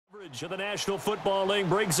Coverage of the National Football League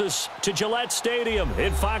brings us to Gillette Stadium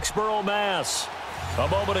in Foxborough, Mass. A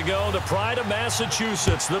moment ago, the pride of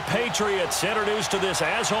Massachusetts, the Patriots, introduced to this,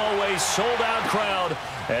 as always, sold-out crowd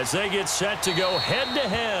as they get set to go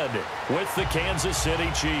head-to-head with the Kansas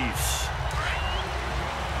City Chiefs.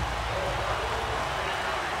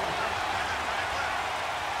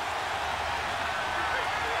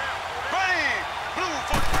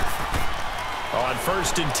 On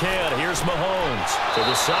 1st and 10, here's Mahomes to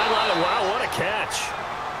the sideline. Wow, what a catch.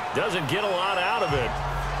 Doesn't get a lot out of it,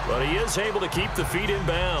 but he is able to keep the feet in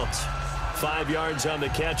bounds. 5 yards on the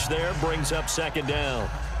catch there, brings up 2nd down.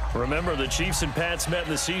 Remember, the Chiefs and Pats met in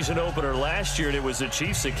the season opener last year, and it was the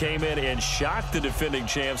Chiefs that came in and shocked the defending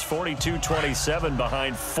champs 42-27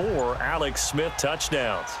 behind 4 Alex Smith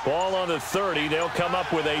touchdowns. Ball on the 30. They'll come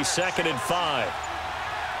up with a 2nd and 5.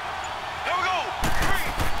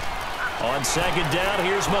 On 2nd down,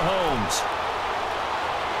 here's Mahomes.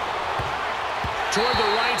 Toward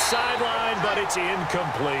the right sideline, but it's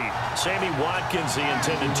incomplete. Sammy Watkins, the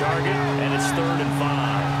intended target, and it's 3rd and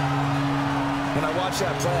 5. When I watched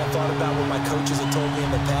that play, I thought about what my coaches had told me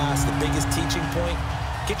in the past. The biggest teaching point,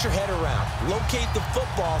 get your head around. Locate the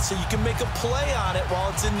football so you can make a play on it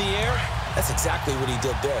while it's in the air. That's exactly what he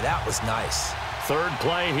did there. That was nice. 3rd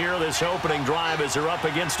play here, this opening drive, as they're up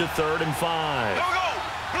against a 3rd and 5. Here we go.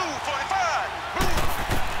 Blue 45. Blue.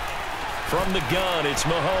 From the gun, it's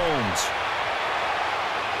Mahomes.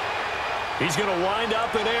 He's going to wind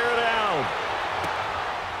up and air it out.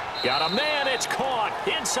 Got a man, it's caught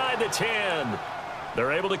inside the 10.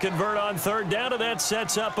 They're able to convert on 3rd down, and that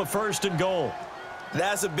sets up a 1st and goal.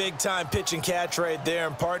 That's a big-time pitch and catch right there.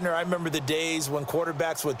 And, partner, I remember the days when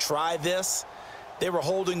quarterbacks would try this. They were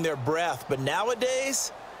holding their breath. But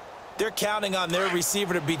nowadays, they're counting on their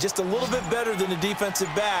receiver to be just a little bit better than the defensive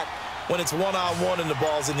back when it's one-on-one and the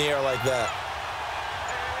ball's in the air like that.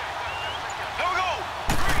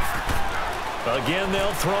 Again,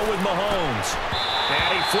 they'll throw with Mahomes. And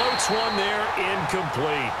he floats one there,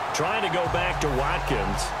 incomplete. Trying to go back to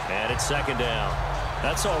Watkins, and it's 2nd down.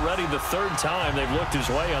 That's already the 3rd time they've looked his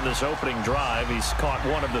way on this opening drive. He's caught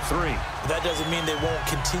 1 of the 3. That doesn't mean they won't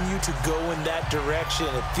continue to go in that direction.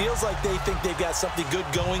 It feels like they think they've got something good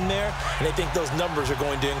going there, and they think those numbers are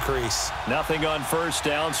going to increase. Nothing on 1st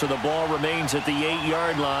down, so the ball remains at the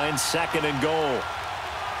 8-yard line, 2nd and goal.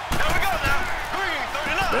 Here we go now.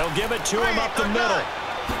 They'll give it to him up the middle.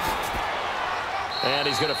 And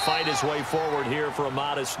he's going to fight his way forward here for a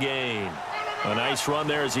modest gain. A nice run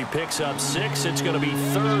there as he picks up 6. It's going to be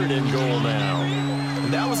 3rd and goal now.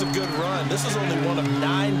 And that was a good run. This was only one of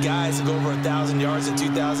 9 guys to go over 1,000 yards in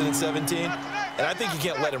 2017. And I think you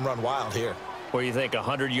can't let him run wild here. What do you think,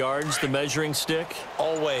 100 yards, the measuring stick?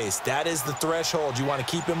 Always. That is the threshold. You want to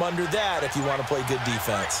keep him under that if you want to play good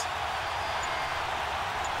defense.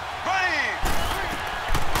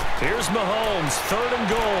 Here's Mahomes, 3rd and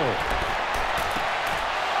goal.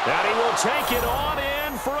 And he will take it on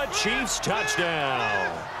in for a Chiefs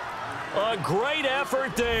touchdown. A great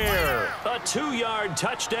effort there. A 2-yard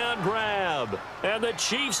touchdown grab. And the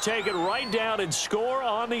Chiefs take it right down and score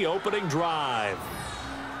on the opening drive.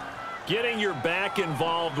 Getting your back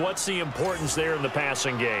involved, what's the importance there in the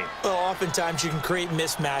passing game? Well, oftentimes you can create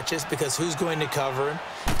mismatches because who's going to cover him?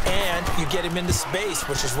 And you get him into space,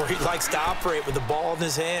 which is where he likes to operate with the ball in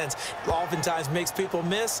his hands. Oftentimes makes people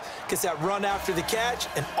miss, gets that run after the catch,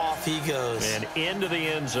 and off he goes. And into the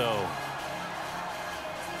end zone.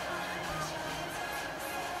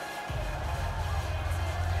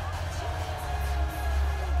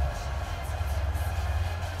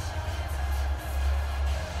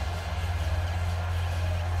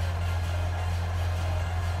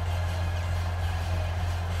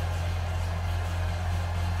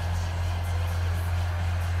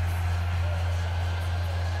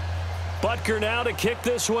 Butker now to kick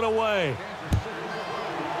this one away.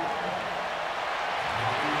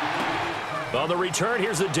 On the return,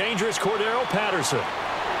 here's the dangerous Cordero Patterson.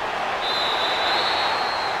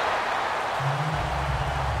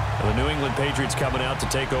 The New England Patriots coming out to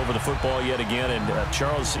take over the football yet again. And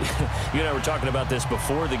Charles, you and I were talking about this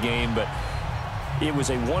before the game, but it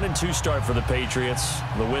was a 1-2 start for the Patriots.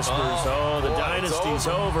 The whispers, the dynasty's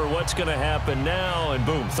over. What's going to happen now? And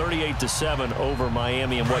boom, 38-7 over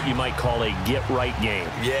Miami in what you might call a get-right game.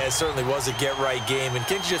 Yeah, it certainly was a get-right game. And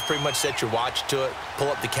can't you just pretty much set your watch to it, pull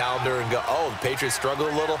up the calendar and go, oh, the Patriots struggle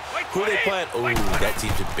a little? Who are they playing? Oh, that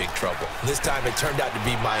team's in big trouble. This time it turned out to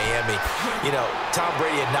be Miami. You know, Tom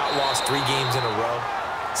Brady had not lost 3 games in a row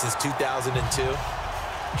since 2002.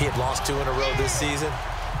 He had lost 2 in a row this season.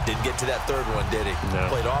 Didn't get to that 3rd one, did he? No.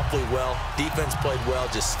 Played awfully well. Defense played well,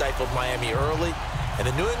 just stifled Miami early. And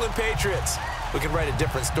the New England Patriots, we can write a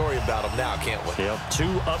different story about them now, can't we? Yep. 2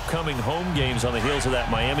 upcoming home games on the heels of that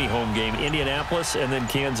Miami home game, Indianapolis and then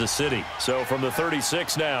Kansas City. So from the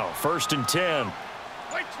 36 now, 1st and 10.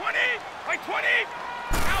 Wait 20! Wait 20!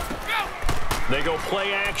 Go! They go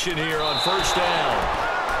play action here on 1st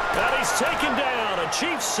down. And he's taken down. A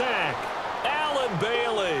Chiefs sack. Allen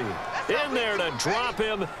Bailey in there to drop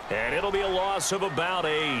him, and it'll be a loss of about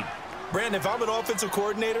 8. Brandon, if I'm an offensive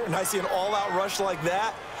coordinator and I see an all-out rush like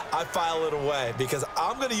that, I file it away because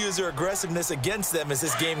I'm going to use their aggressiveness against them as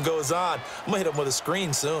this game goes on. I'm going to hit them with a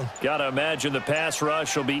screen soon. Got to imagine the pass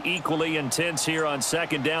rush will be equally intense here on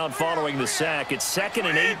 2nd down following the sack. It's 2nd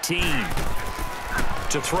and 18.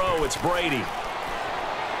 To throw, it's Brady.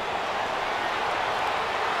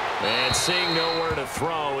 And seeing nowhere to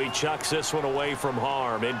throw, he chucks this one away from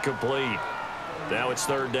harm. Incomplete. Now it's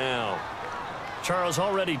 3rd down. Charles,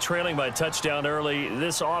 already trailing by a touchdown early.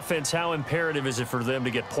 This offense, how imperative is it for them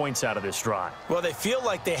to get points out of this drive? Well, they feel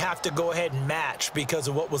like they have to go ahead and match because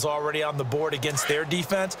of what was already on the board against their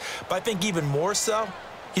defense. But I think even more so,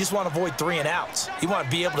 you just want to avoid 3 and outs. You want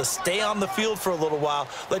to be able to stay on the field for a little while,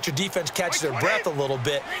 let your defense catch their breath a little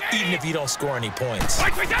bit, even if you don't score any points.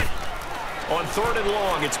 On 3rd and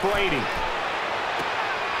long, it's Brady.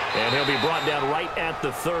 And he'll be brought down right at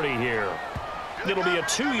the 30 here. It'll be a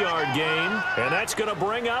 2-yard gain, and that's going to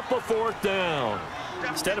bring up a 4th down.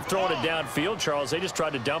 Instead of throwing it downfield, Charles, they just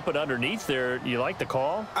tried to dump it underneath there. You like the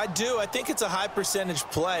call? I do. I think it's a high-percentage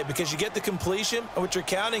play because you get the completion, and what you're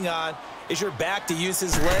counting on is your back to use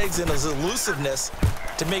his legs and his elusiveness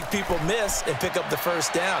to make people miss and pick up the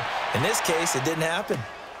 1st down. In this case, it didn't happen.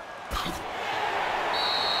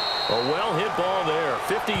 A well-hit ball there.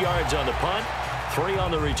 50 yards on the punt, 3 on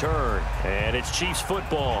the return. And it's Chiefs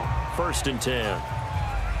football, 1st and 10.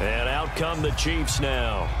 And out come the Chiefs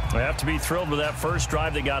now. They have to be thrilled with that first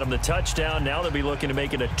drive that got them the touchdown. Now they'll be looking to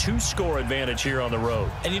make it a 2-score advantage here on the road.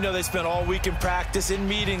 And you know they spent all week in practice, in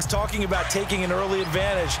meetings, talking about taking an early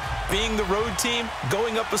advantage. Being the road team,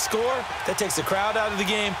 going up a score, that takes the crowd out of the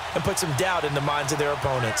game and puts some doubt in the minds of their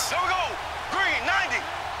opponents. There we go! Green, 90!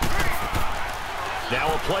 Now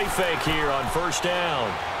a play fake here on 1st down.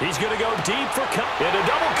 He's going to go deep for into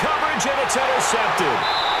double coverage, and it's intercepted.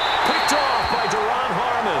 Picked off by Duron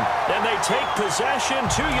Harmon, and they take possession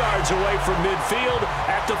 2 yards away from midfield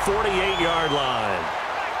at the 48-yard line.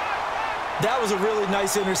 That was a really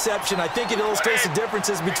nice interception. I think it illustrates the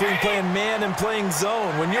differences between playing man and playing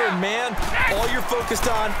zone. When you're in man, all you're focused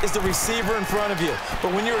on is the receiver in front of you.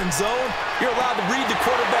 But when you're in zone, you're allowed to read the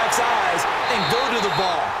quarterback's eyes and go to the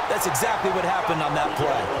ball. That's exactly what happened on that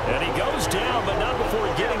play. And he goes down, but not before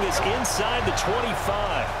getting this inside the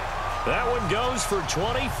 25. That one goes for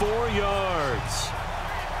 24 yards.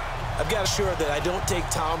 I've got to assure that I don't take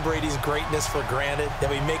Tom Brady's greatness for granted, that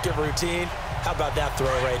we make it routine. How about that throw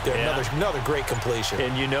right there? Yeah. Another great completion.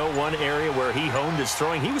 And you know one area where he honed his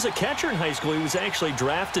throwing? He was a catcher in high school. He was actually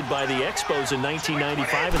drafted by the Expos in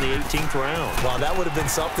 1995 in the 18th round. Wow, that would have been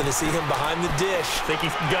something to see him behind the dish. Think he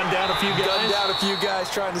gunned down a few guys? Gunned down a few guys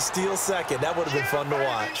trying to steal second. That would have been fun to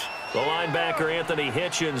watch. The linebacker, Anthony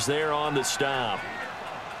Hitchens, there on the stop.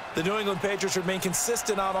 The New England Patriots remain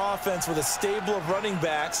consistent on offense with a stable of running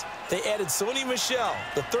backs. They added Sony Michel,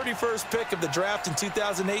 the 31st pick of the draft in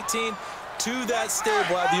 2018, to that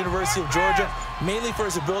stable at the University of Georgia, mainly for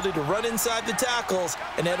his ability to run inside the tackles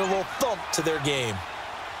and add a little thump to their game.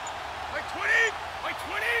 Wait 20! Wait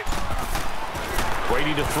 20!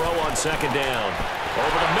 Brady to throw on 2nd down.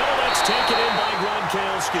 Over the middle, that's taken in by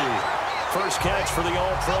Gronkowski. First catch for the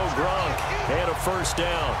All-Pro Gronk, and a 1st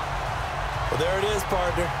down. Well, there it is,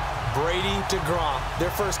 partner. Brady to Gronk,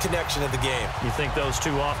 their first connection of the game. You think those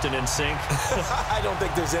two often in sync? I don't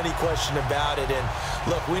think there's any question about it. And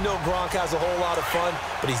look, we know Gronk has a whole lot of fun,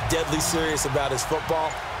 but he's deadly serious about his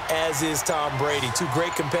football, as is Tom Brady. Two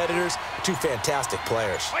great competitors, two fantastic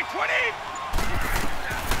players. Wait 20!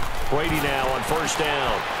 Brady now on 1st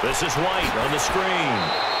down. This is White on the screen.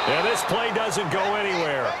 And this play doesn't go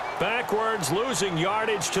anywhere. Backwards, losing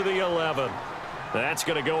yardage to the 11. That's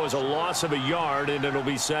going to go as a loss of a yard, and it'll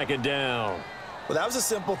be 2nd down. Well, that was a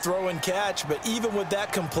simple throw and catch, but even with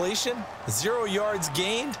that completion, 0 yards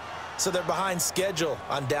gained, so they're behind schedule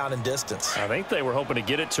on down and distance. I think they were hoping to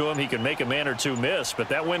get it to him. He could make a man or two miss, but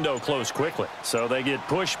that window closed quickly. So they get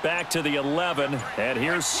pushed back to the 11, and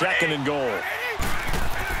here's 2nd and goal.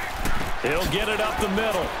 He'll get it up the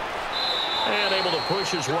middle, and able to push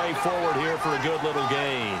his way forward here for a good little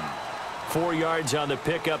gain. 4 yards on the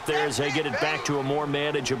pickup there as they get it back to a more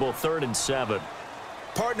manageable 3rd and 7.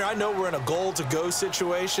 Partner, I know we're in a goal-to-go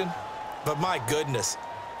situation, but my goodness,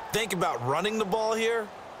 think about running the ball here.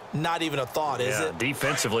 Not even a thought, is it?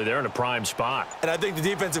 Defensively, they're in a prime spot. And I think the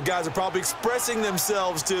defensive guys are probably expressing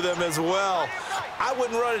themselves to them as well. I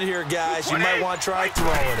wouldn't run it here, guys. You might want to try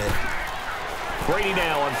throwing it. Brady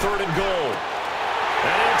now on 3rd and goal.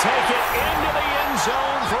 And he'll take it into the end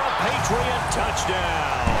zone for a Patriot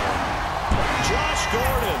touchdown. Josh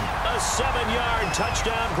Gordon, a 7-yard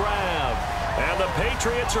touchdown grab. And the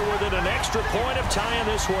Patriots are within an extra point of tying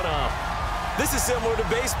this one up. This is similar to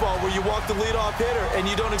baseball where you walk the leadoff hitter and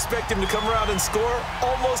you don't expect him to come around and score.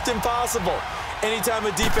 Almost impossible. Anytime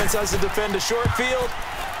a defense has to defend a short field,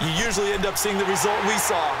 you usually end up seeing the result we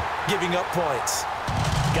saw, giving up points.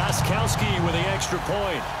 Gostkowski with the extra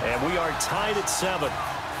point, and we are tied at 7.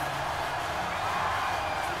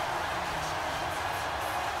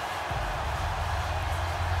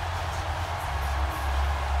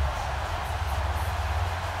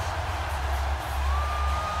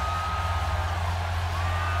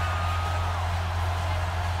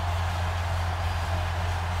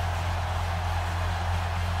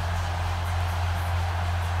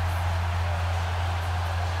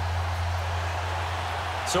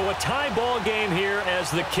 So a tie ball game here as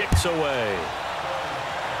the kick's away.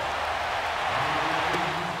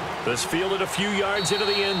 This fielded a few yards into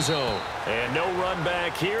the end zone. And no run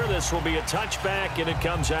back here. This will be a touchback, and it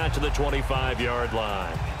comes out to the 25-yard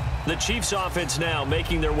line. The Chiefs offense now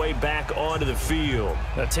making their way back onto the field.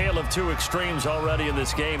 A tale of two extremes already in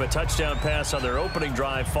this game. A touchdown pass on their opening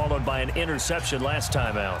drive followed by an interception last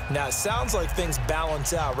time out. Now, it sounds like things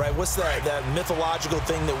balance out, right? What's that mythological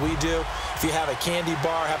thing that we do? If you have a candy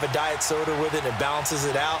bar, have a diet soda with it, and it balances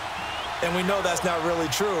it out. And we know that's not really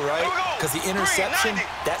true, right? Because the interception,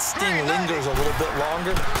 that sting lingers a little bit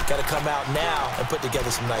longer. Got to come out now and put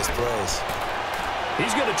together some nice plays.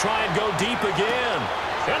 He's going to try and go deep again.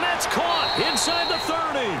 And that's caught inside the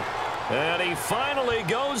 30. And he finally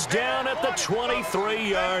goes down at the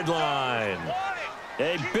 23-yard line.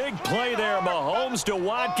 A big play there, Mahomes to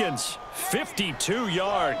Watkins. 52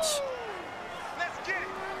 yards.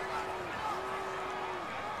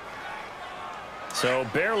 So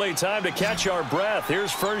barely time to catch our breath.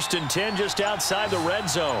 Here's 1st and 10 just outside the red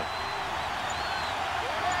zone.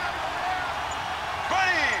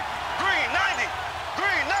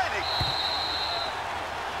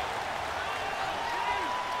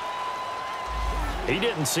 He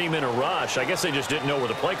didn't seem in a rush. I guess they just didn't know where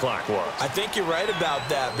the play clock was. I think you're right about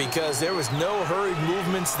that because there was no hurried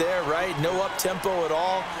movements there, right? No up-tempo at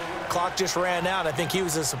all. Clock just ran out. I think he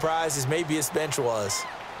was as surprised as maybe his bench was.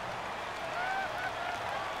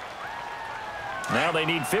 Now they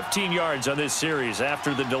need 15 yards on this series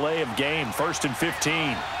after the delay of game. 1st and 15.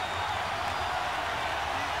 Here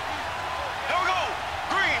we go.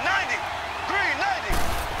 Green 90. Green 90.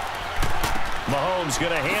 Mahomes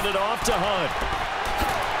going to hand it off to Hunt.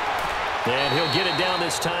 And he'll get it down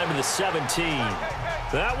this time to the 17.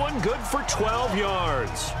 That one good for 12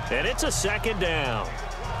 yards. And it's a 2nd down.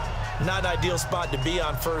 Not an ideal spot to be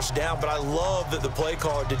on 1st down, but I love that the play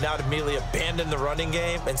caller did not immediately abandon the running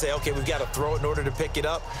game and say, okay, we've got to throw it in order to pick it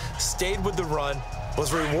up. Stayed with the run,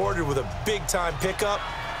 was rewarded with a big-time pickup.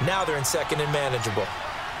 Now they're in 2nd and manageable.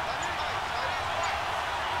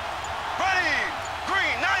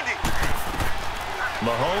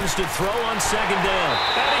 Mahomes to throw on 2nd down.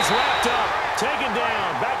 And he's wrapped up. Taken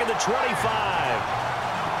down. Back at the 25.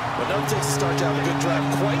 But no takes to start to have a good drive.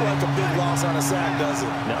 Quite like a big loss on a sack, does it?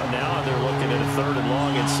 Now they're looking at a 3rd and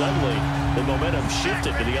long, and suddenly the momentum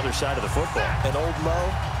shifted to the other side of the football. And old Mo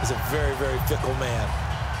is a very, very fickle man.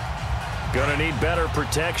 Gonna need better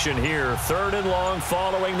protection here. 3rd and long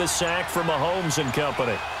following the sack for Mahomes and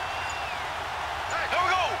company.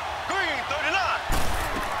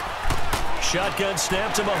 Shotgun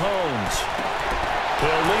snap to Mahomes.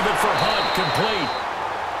 He'll leave it for Hunt, complete.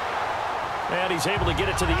 And he's able to get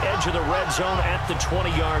it to the edge of the red zone at the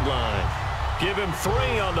 20-yard line. Give him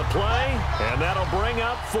 3 on the play, and that'll bring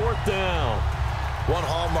up 4th down. One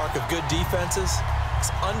hallmark of good defenses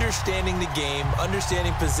is understanding the game,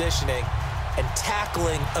 understanding positioning, and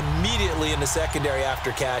tackling immediately in the secondary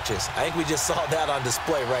after catches. I think we just saw that on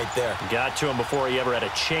display right there. Got to him before he ever had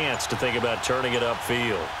a chance to think about turning it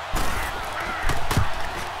upfield.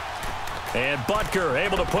 And Butker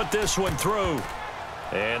able to put this one through.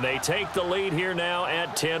 And they take the lead here now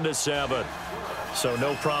at 10-7. So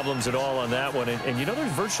no problems at all on that one. And you know,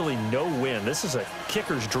 there's virtually no win. This is a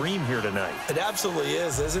kicker's dream here tonight. It absolutely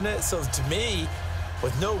is, isn't it? So to me,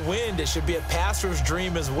 with no wind, it should be a passer's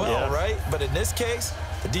dream as well, right? But in this case,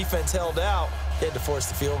 the defense held out. They had to force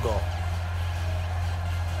the field goal.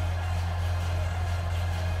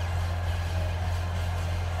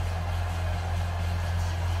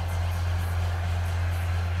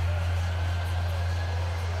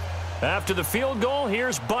 After the field goal,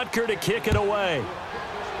 here's Butker to kick it away.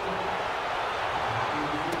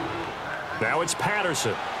 Now it's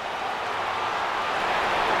Patterson.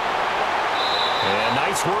 And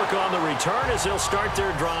nice work on the return as they'll start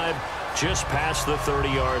their drive just past the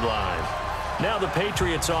 30-yard line. Now the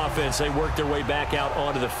Patriots offense, they work their way back out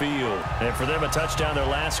onto the field. And for them, a touchdown their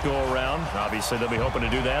last go-around. Obviously, they'll be hoping to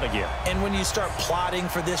do that again. And when you start plotting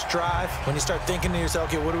for this drive, when you start thinking to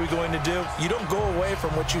yourself, okay, what are we going to do? You don't go away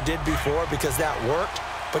from what you did before because that worked,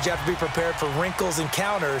 but you have to be prepared for wrinkles and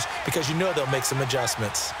counters because you know they'll make some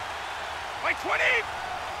adjustments. Wait, 20!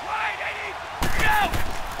 Wide, 80! Go!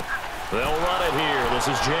 They'll run it here. This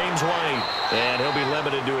is James White, and he'll be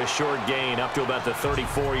limited to a short gain up to about the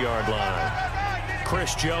 34-yard line.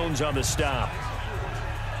 Chris Jones on the stop.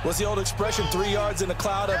 What's the old expression, 3 yards in a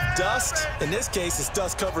cloud of dust? In this case, it's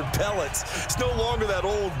dust-covered pellets. It's no longer that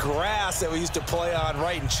old grass that we used to play on,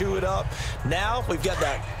 right, and chew it up. Now we've got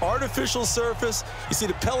that artificial surface. You see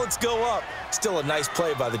the pellets go up. Still a nice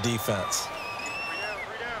play by the defense.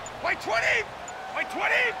 Wait, 20! Wait,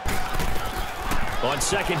 20! On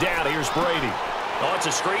second down, here's Brady. Oh, it's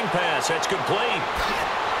a screen pass. That's complete.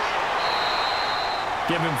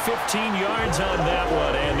 Give him 15 yards on that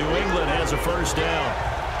one, and New England has a first down.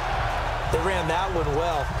 They ran that one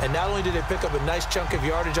well, and not only did they pick up a nice chunk of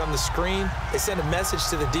yardage on the screen, they sent a message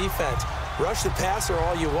to the defense. Rush the passer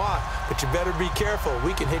all you want, but you better be careful.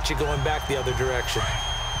 We can hit you going back the other direction.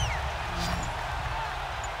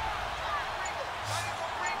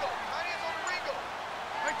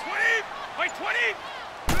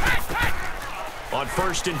 On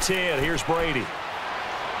 1st and 10, here's Brady.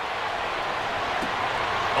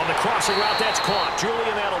 On the crossing route, that's caught.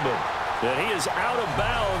 Julian Edelman. And he is out of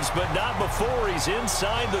bounds, but not before he's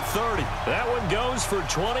inside the 30. That one goes for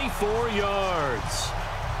 24 yards.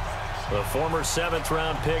 The former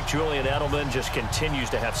 7th-round pick, Julian Edelman, just continues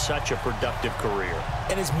to have such a productive career.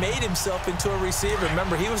 And has made himself into a receiver.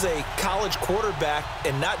 Remember, he was a college quarterback,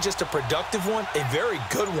 and not just a productive one, a very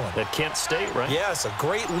good one. At Kent State, right? Yes, a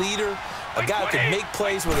great leader, a guy who could make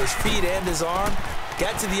plays with his feet and his arm.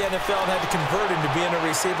 Got to the NFL and had to convert into being a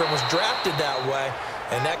receiver and was drafted that way.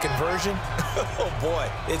 And that conversion, oh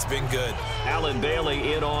boy, it's been good. Allen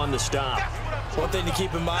Bailey in on the stop. One thing to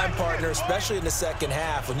keep in mind, partner, especially in the second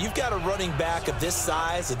half, when you've got a running back of this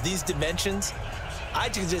size, of these dimensions, I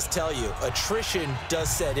can just tell you, attrition does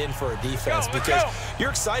set in for a defense because you're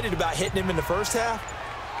excited about hitting him in the first half.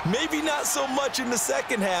 Maybe not so much in the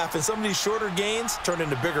second half, and some of these shorter gains turn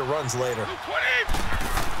into bigger runs later.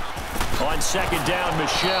 On second down,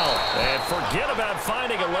 Michelle. And forget about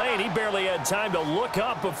finding a lane. He barely had time to look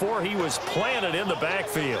up before he was planted in the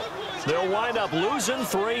backfield. They'll wind up losing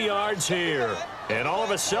 3 yards here. And all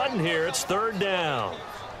of a sudden here, it's 3rd down.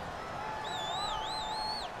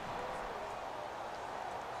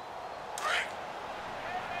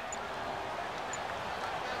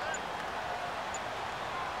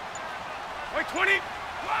 Wait, 20!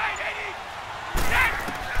 Wide,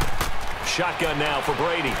 80! Shotgun now for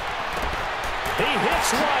Brady. He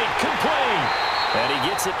hits White, complete. And he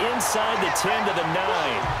gets it inside the 10 to the 9.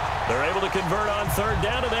 They're able to convert on 3rd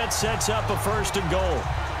down, and that sets up a 1st and goal.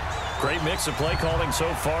 Great mix of play calling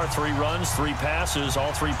so far. 3 runs, 3 passes.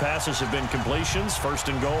 All 3 passes have been completions. 1st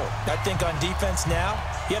and goal. I think on defense now,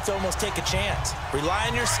 you have to almost take a chance. Rely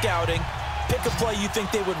on your scouting. Pick a play you think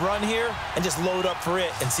they would run here, and just load up for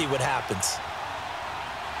it and see what happens.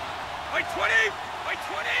 Wait, 20! Wait,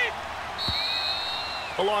 20!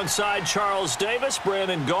 Alongside Charles Davis,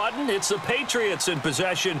 Brandon Gaudin, it's the Patriots in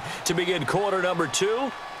possession to begin quarter number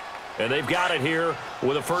 2. And they've got it here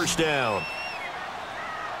with a 1st down.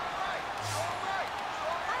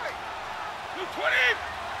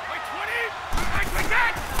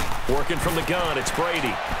 Working from the gun, it's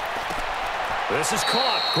Brady. This is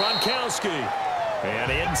caught, Gronkowski.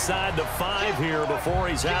 And inside the 5 here before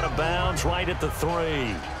he's out of bounds, right at the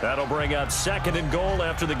 3. That'll bring up 2nd and goal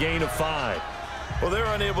after the gain of 5. Well, they're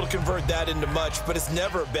unable to convert that into much, but it's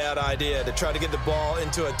never a bad idea to try to get the ball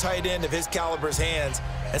into a tight end of his caliber's hands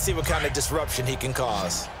and see what kind of disruption he can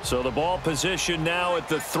cause. So the ball position now at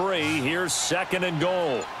the 3. Here's 2nd and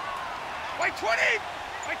goal. Wait, 20!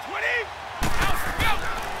 Wait, 20!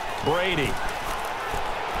 Brady.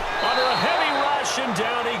 Under a heavy rush, and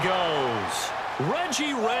down he goes.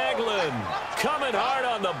 Reggie Ragland coming hard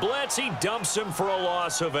on the blitz. He dumps him for a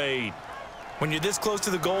loss of 8. When you're this close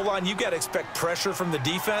to the goal line, you got to expect pressure from the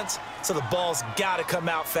defense, so the ball's got to come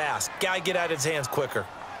out fast. Got to get out of his hands quicker.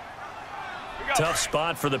 Tough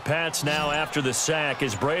spot for the Pats now after the sack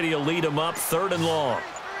as Brady will lead them up 3rd and long.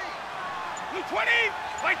 20!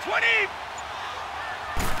 Wait, 20!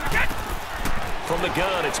 From the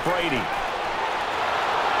gun, it's Brady.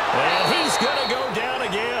 And he's going to go down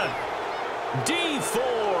again. D.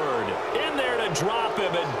 Ford in there to drop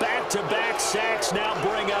him, and back-to-back sacks now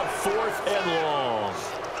bring up 4th and long.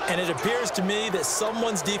 And it appears to me that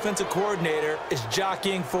someone's defensive coordinator is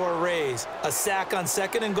jockeying for a raise. A sack on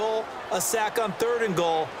 2nd and goal, a sack on 3rd and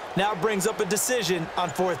goal, now brings up a decision on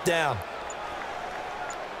 4th down.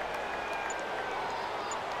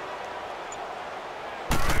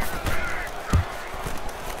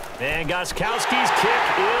 And Gostkowski's kick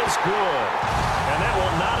is good. And that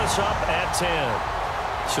will knot us up at 10.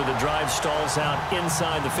 So the drive stalls out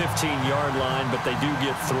inside the 15-yard line, but they do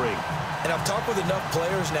get 3. And I've talked with enough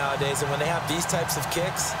players nowadays, and when they have these types of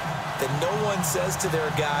kicks, that no one says to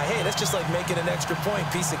their guy, hey, that's just like making an extra point,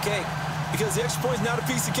 piece of cake. Because the extra point's not a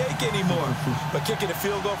piece of cake anymore. But kicking a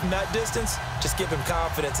field goal from that distance, just give him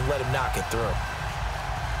confidence and let him knock it through.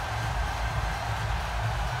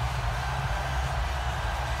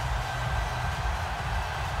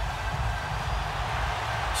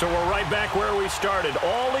 So we're right back where we started,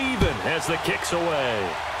 all even as the kick's away.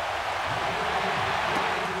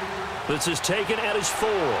 This is taken at his 4.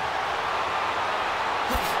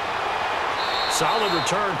 Solid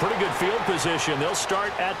return, pretty good field position. They'll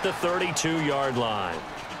start at the 32-yard line.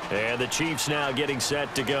 And the Chiefs now getting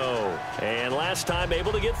set to go. And last time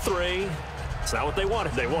able to get 3. It's not what they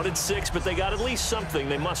wanted. They wanted 6, but they got at least something.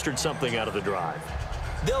 They mustered something out of the drive.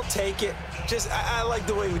 They'll take it. I like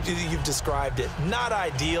the way you've described it. Not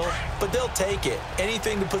ideal, but they'll take it.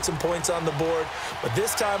 Anything to put some points on the board. But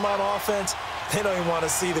this time on offense, they don't even want to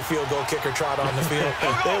see the field goal kicker trot on the field.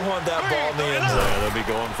 They want that ball in the end zone. Yeah, they'll be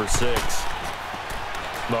going for 6.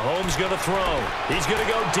 Mahomes going to throw. He's going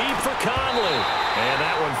to go deep for Conley. And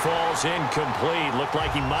that one falls incomplete. Looked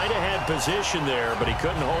like he might have had position there, but he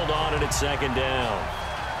couldn't hold on at 2nd down.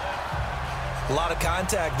 A lot of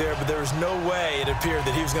contact there, but there was no way it appeared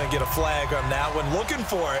that he was going to get a flag on that one. Looking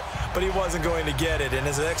for it, but he wasn't going to get it. And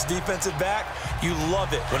as an ex-defensive back, you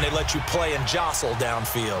love it when they let you play and jostle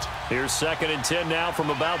downfield. Here's 2nd and 10 now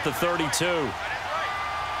from about the 32. Ready!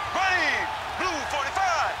 Blue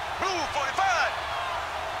 45! Blue 45!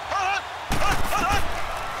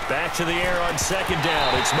 Back to the air on 2nd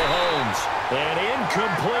down. It's Mahomes. And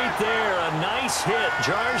incomplete there. A nice hit.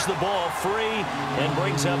 Jars the ball free and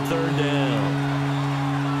brings up 3rd down.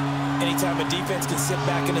 Anytime a defense can sit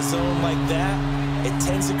back in a zone like that, it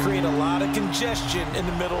tends to create a lot of congestion in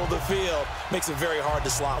the middle of the field. Makes it very hard to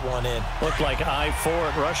slot one in. Looked like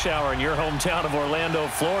I-4 at rush hour in your hometown of Orlando,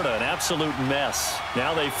 Florida. An absolute mess.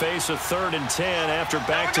 Now they face a 3rd and 10 after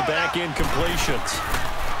back-to-back incompletions.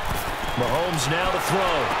 Mahomes now to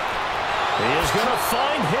throw. He is going to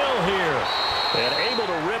find Hill here. And able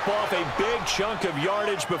to rip off a big chunk of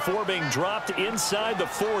yardage before being dropped inside the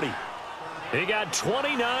 40. He got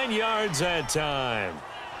 29 yards that time.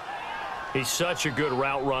 He's such a good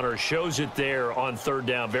route runner. Shows it there on 3rd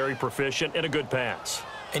down. Very proficient and a good pass.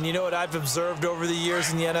 And you know what I've observed over the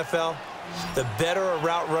years in the NFL? The better a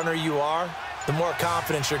route runner you are, the more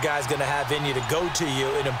confidence your guy's going to have in you to go to you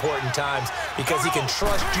in important times because he can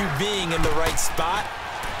trust you being in the right spot,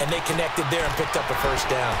 and they connected there and picked up a 1st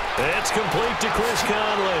down. It's complete to Chris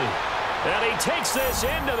Conley. And he takes this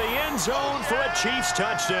into the end zone for a Chiefs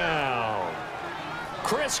touchdown.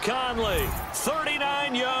 Chris Conley,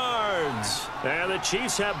 39 yards. And the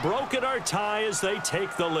Chiefs have broken our tie as they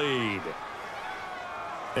take the lead.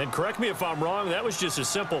 And correct me if I'm wrong, that was just a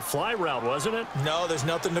simple fly route, wasn't it? No, there's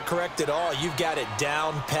nothing to correct at all. You've got it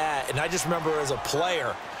down pat. And I just remember as a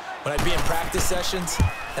player, when I'd be in practice sessions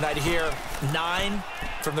and I'd hear 9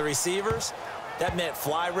 from the receivers, that meant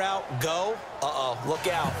fly route, go. Uh-oh, look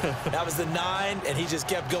out. That was the 9, and he just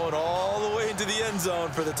kept going all the way into the end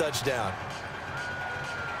zone for the touchdown.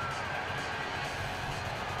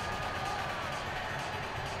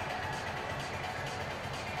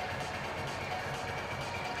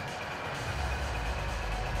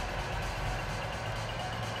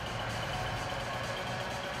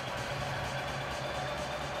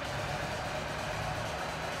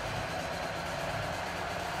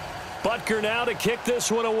 Butker now to kick this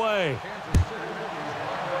one away.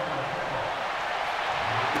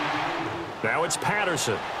 Now it's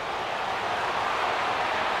Patterson.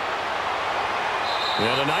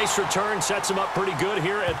 And a nice return sets him up pretty good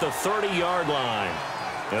here at the 30-yard line.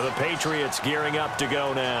 Now the Patriots gearing up to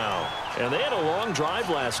go now. And they had a long drive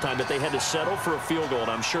last time, but they had to settle for a field goal,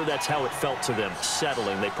 and I'm sure that's how it felt to them,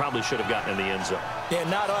 settling. They probably should have gotten in the end zone. Yeah,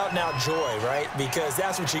 not out-and-out joy, right? Because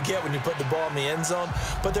that's what you get when you put the ball in the end zone.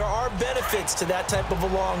 But there are benefits to that type of a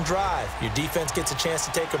long drive. Your defense gets a chance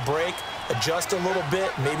to take a break, adjust a little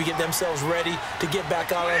bit, maybe get themselves ready to get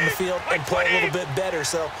back out on the field and play a little bit better.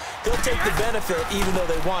 So they'll take the benefit even though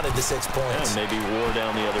they wanted the 6 points. And maybe wore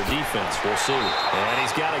down the other defense. We'll see. And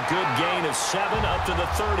he's got a good gain of 7 up to the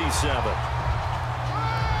 37.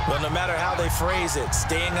 Well, no matter how they phrase it,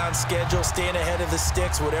 staying on schedule, staying ahead of the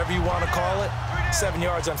sticks, whatever you want to call it, 7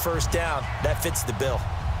 yards on first down, that fits the bill.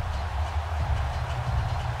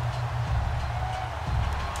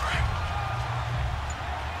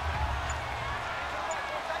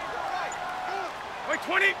 Wait,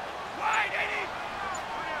 20. Wide,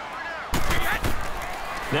 80.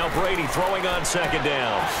 Now Brady throwing on second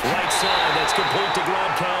down. Right side, that's complete to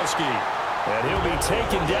Gronkowski. And he'll be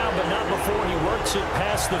taken down, but not before he works it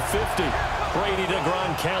past the 50. Brady to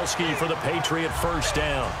Gronkowski for the Patriot first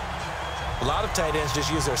down. A lot of tight ends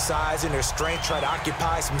just use their size and their strength, try to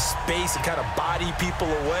occupy some space and kind of body people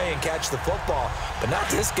away and catch the football. But not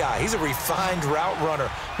this guy. He's a refined route runner.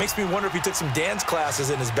 Makes me wonder if he took some dance classes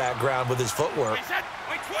in his background with his footwork.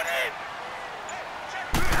 Wait, 20.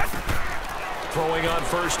 Throwing on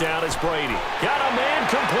first down is Brady. Got a man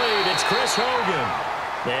complete. It's Chris Hogan.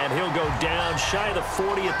 And he'll go down shy of the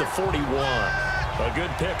 40 at the 41. A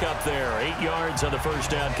good pickup there. 8 yards on the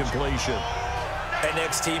first down completion. An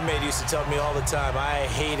ex-teammate used to tell me all the time, I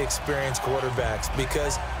hate experienced quarterbacks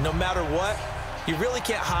because no matter what, you really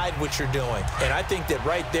can't hide what you're doing. And I think that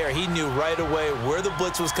right there, he knew right away where the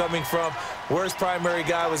blitz was coming from, where his primary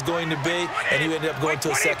guy was going to be, and he ended up going to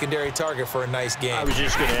a secondary target for a nice game. I was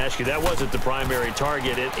just going to ask you, that wasn't the primary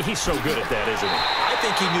target. He's so good at that, isn't he? I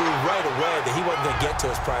think he knew right away that he wasn't going to get to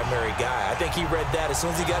his primary guy. I think he read that as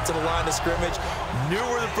soon as he got to the line of scrimmage, knew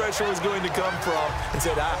where the pressure was going to come from, and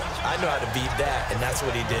said, I know how to beat that, and that's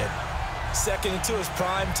what he did. Second and 2 is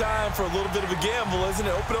prime time for a little bit of a gamble, isn't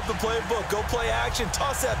it? Open up the playbook, go play action,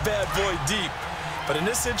 toss that bad boy deep. But in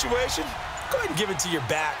this situation, go ahead and give it to your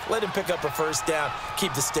back. Let him pick up a first down.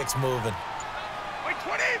 Keep the sticks moving. Wait,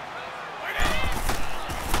 20.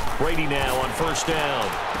 Brady now on first down.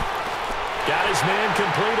 Got his man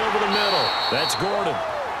complete over the middle. That's Gordon.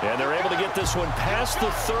 And they're able to get this one past the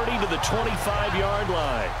 30 to the 25-yard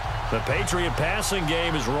line. The Patriot passing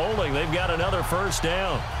game is rolling. They've got another first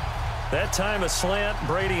down. That time a slant,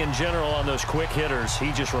 Brady in general on those quick hitters,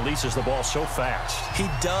 he just releases the ball so fast. He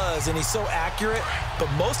does, and he's so accurate,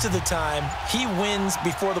 but most of the time, he wins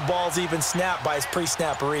before the ball's even snapped by his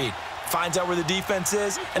pre-snap read. Finds out where the defense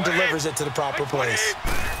is and delivers it to the proper place.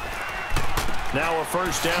 Now a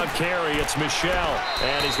first down carry, it's Michel,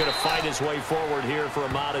 and he's going to fight his way forward here for a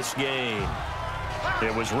modest gain.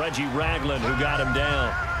 It was Reggie Ragland who got him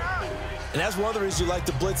down. And that's one of the reasons you like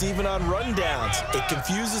to blitz even on rundowns. It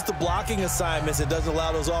confuses the blocking assignments. It doesn't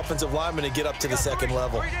allow those offensive linemen to get up to the second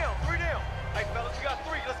level. 3 down, 3 down. Hey, fellas, you got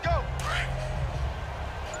 3. Let's go.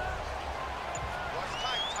 What's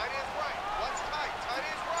tight? Tight end's right. What's tight? Tight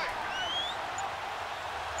end's right.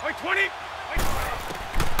 Wait, 20. Wait,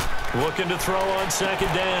 20. Looking to throw on second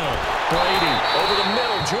down. Brady over the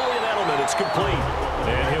middle. Julian Edelman, it's complete.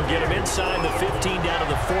 And he'll get him inside the 15 down to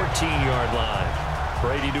the 14-yard line.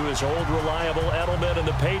 Brady to his old reliable Edelman, and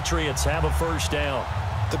the Patriots have a first down.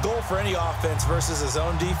 The goal for any offense versus his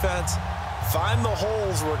own defense, find the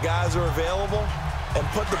holes where guys are available and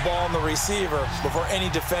put the ball on the receiver before any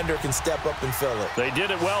defender can step up and fill it. They did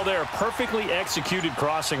it well there. Perfectly executed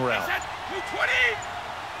crossing route. 20.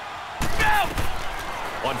 Go!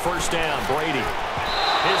 On first down, Brady.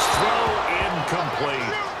 His throw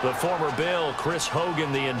incomplete. The former Bill, Chris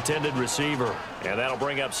Hogan, the intended receiver. And that'll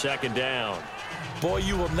bring up second down. Boy,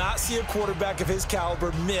 you will not see a quarterback of his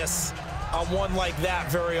caliber miss on one like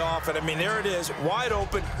that very often. I mean, there it is, wide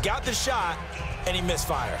open, got the shot, and he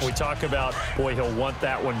misfires. We talk about, boy, he'll want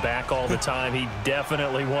that one back all the time. He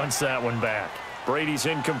definitely wants that one back. Brady's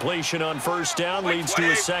incompletion on first down leads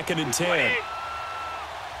to a 2nd and 10.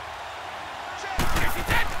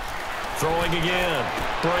 Throwing again.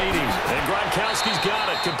 Brady. And Gronkowski's got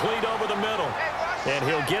it. Complete over the middle. And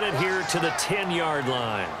he'll get it here to the 10-yard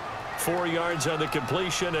line. 4 yards on the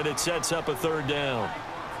completion, and it sets up a third down.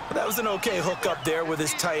 Well, that was an okay hook up there with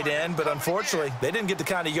his tight end, but unfortunately, they didn't get the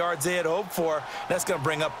kind of yards they had hoped for. That's going to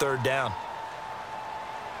bring up third down.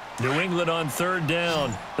 New England on third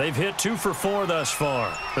down. They've hit 2 for 4 thus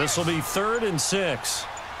far. This will be 3rd and 6.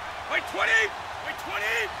 Wait, 20. Wait, 20.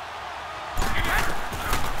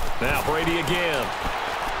 Now Brady again.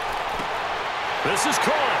 This is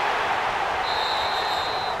caught.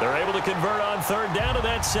 They're able to convert on third down, and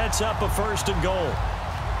that sets up a 1st and goal.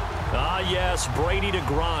 Ah, yes, Brady to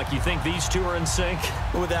Gronk. You think these two are in sync?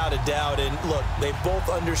 Without a doubt. And look, they both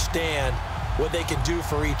understand what they can do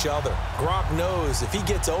for each other. Gronk knows if he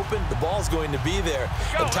gets open, the ball's going to be there.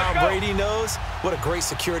 And Tom Brady knows what a great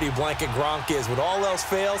security blanket Gronk is. When all else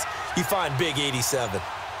fails, you find big 87.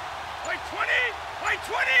 Wait 20! Wait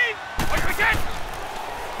 20! Wait again!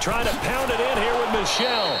 Trying to pound it in here with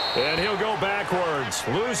Michel. And he'll go backwards,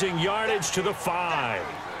 losing yardage to the 5.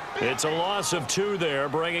 It's a loss of 2 there,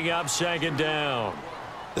 bringing up 2nd down.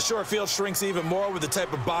 The short field shrinks even more with the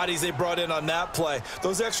type of bodies they brought in on that play.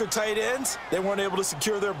 Those extra tight ends, they weren't able to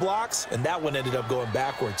secure their blocks, and that one ended up going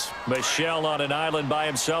backwards. Michel on an island by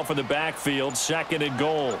himself in the backfield, 2nd and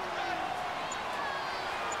goal.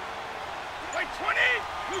 Wait 20!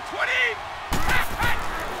 You 20!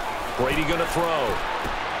 Brady going to throw.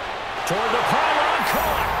 Toward the pylon,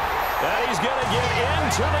 caught. And he's going to get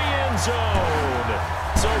into the end zone.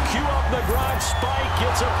 So cue up the Gronk spike,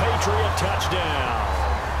 gets a Patriot touchdown.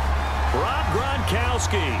 Rob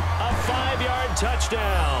Gronkowski, a 5-yard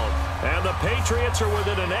touchdown. And the Patriots are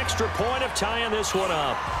within an extra point of tying this one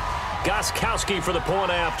up. Gostkowski for the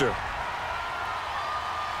point after.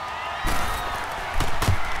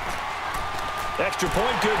 Extra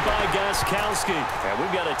point good by Gostkowski. And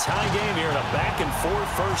we've got a tie game here in a back-and-forth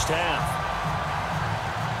first half.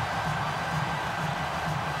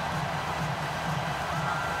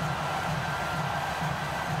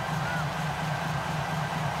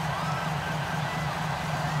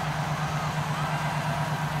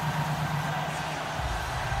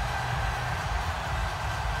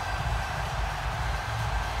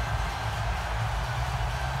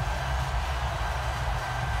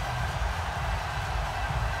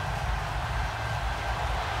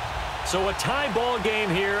 So a tie ball game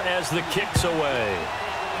here as the kick's away.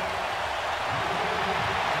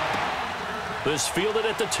 This fielded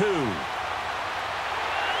at the 2. And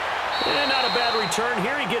not a bad return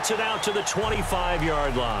here. He gets it out to the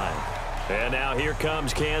 25-yard line. And now here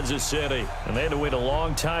comes Kansas City. And they had to wait a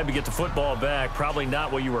long time to get the football back. Probably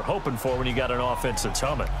not what you were hoping for when you got an offense that's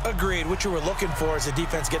humming. Agreed. What you were looking for is the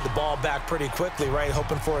defense get the ball back pretty quickly, right?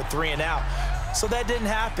 Hoping for a 3 and out. So that didn't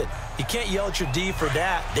happen. You can't yell at your D for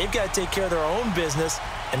that. They've got to take care of their own business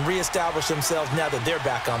and reestablish themselves now that they're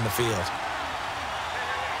back on the field.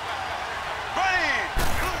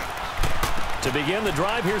 To begin the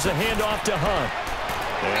drive, here's a handoff to Hunt.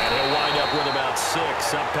 And he'll wind up with about 6,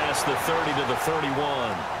 up past the 30 to the 31.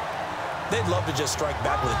 They'd love to just strike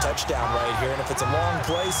back with a touchdown right here, and if it's a long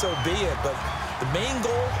play, so be it. But the main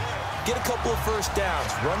goal, get a couple of first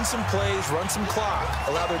downs, run some plays, run some clock,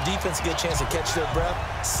 allow their defense to get a chance to catch their breath,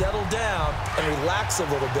 settle down, and relax a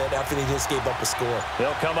little bit after they just gave up a score.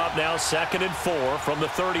 They'll come up now 2nd and 4 from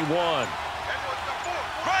the 31.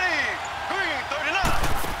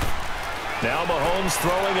 Now Mahomes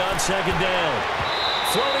throwing on 2nd down.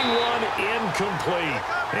 Floating one, incomplete.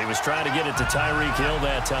 He was trying to get it to Tyreek Hill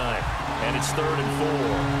that time. And it's 3rd and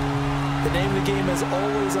 4. The name of the game is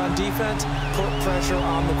always on defense, put pressure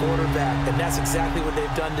on the quarterback. And that's exactly what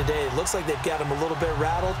they've done today. It looks like they've got him a little bit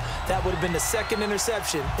rattled. That would have been the 2nd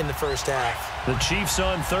interception in the first half. The Chiefs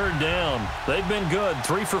on 3rd down. They've been good,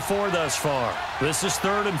 3 for 4 thus far. This is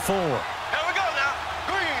 3rd and 4.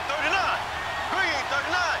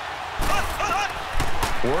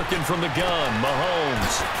 Working from the gun,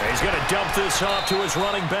 Mahomes. He's going to dump this off to his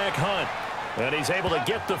running back, Hunt. And he's able to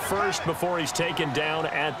get the first before he's taken down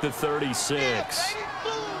at the 36.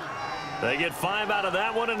 They get 5 out of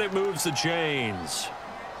that one, and it moves the chains.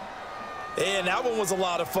 And that one was a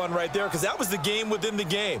lot of fun right there because that was the game within the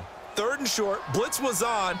game. 3rd and short, blitz was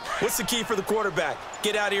on. What's the key for the quarterback?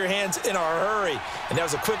 Get out of your hands in a hurry. And that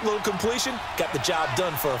was a quick little completion. Got the job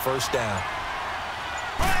done for a first down.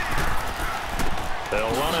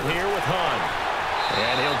 They'll run it here with Hunt.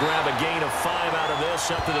 And he'll grab a gain of 5 out of this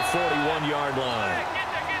up to the 41-yard line.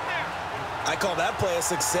 I call that play a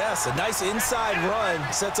success. A nice inside run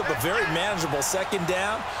sets up a very manageable 2nd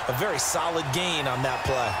down. A very solid gain on that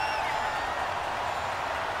play.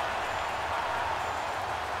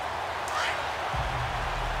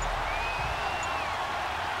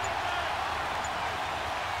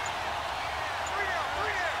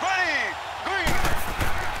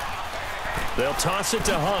 They'll toss it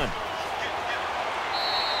to Hunt.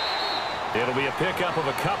 It'll be a pickup of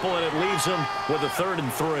a couple, and it leaves them with a 3rd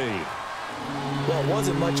and 3. Well, it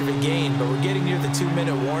wasn't much of a gain, but we're getting near the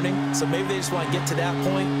 2-minute warning, so maybe they just want to get to that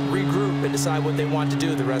point, regroup, and decide what they want to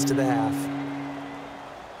do the rest of the half.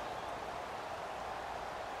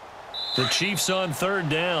 The Chiefs on 3rd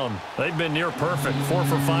down. They've been near perfect, 4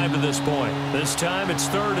 for 5 to this point. This time it's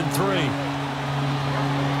 3rd and 3.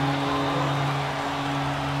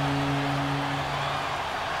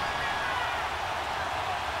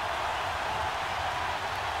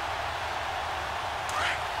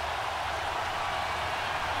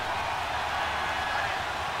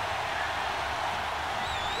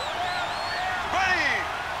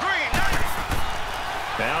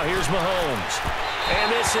 Now here's Mahomes.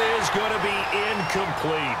 And this is going to be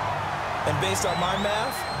incomplete. And based on my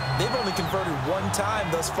math, they've only converted one time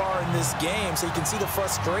thus far in this game, so you can see the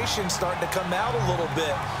frustration starting to come out a little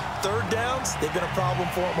bit. Third downs, they've been a problem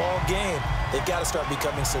for them all game. They've got to start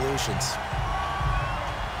becoming solutions.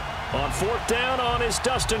 On fourth down on is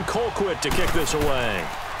Dustin Colquitt to kick this away.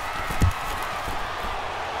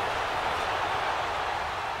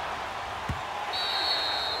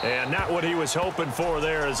 And not what he was hoping for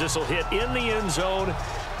there, as this will hit in the end zone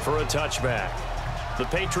for a touchback. The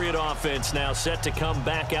Patriot offense now set to come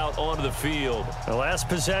back out onto the field. The last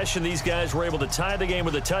possession, these guys were able to tie the game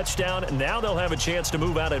with a touchdown, and now they'll have a chance to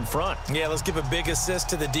move out in front. Yeah, let's give a big assist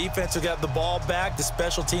to the defense who got the ball back. The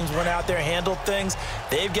special teams went out there, handled things.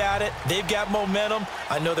 They've got it. They've got momentum.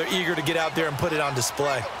 I know they're eager to get out there and put it on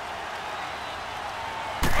display.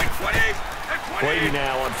 Brady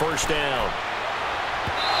now on first down.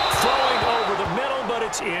 Throwing over the middle, but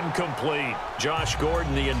it's incomplete. Josh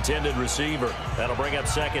Gordon, the intended receiver. That'll bring up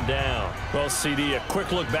second down. Well, CD, a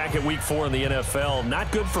quick look back at Week 4 in the NFL.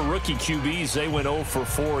 Not good for rookie QBs. They went 0 for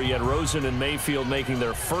 4. You had Rosen and Mayfield making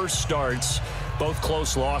their first starts, both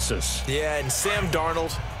close losses. Yeah, and Sam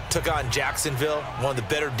Darnold took on Jacksonville, one of the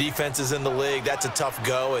better defenses in the league. That's a tough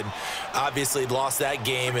go, and obviously lost that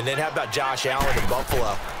game. And then how about Josh Allen in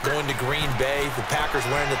Buffalo? Going to Green Bay, the Packers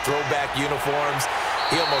wearing the throwback uniforms.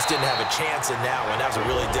 He almost didn't have a chance in that one. That was a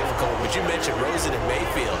really difficult. But you mentioned Rosen and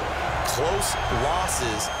Mayfield. Close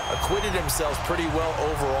losses, acquitted themselves pretty well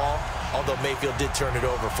overall, although Mayfield did turn it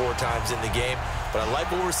over 4 times in the game. But I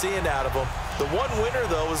like what we're seeing out of him. The one winner,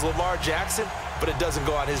 though, was Lamar Jackson, but it doesn't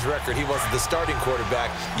go on his record. He wasn't the starting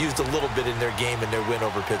quarterback. Used a little bit in their game in their win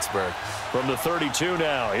over Pittsburgh. From the 32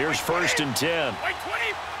 now, here's first and 10.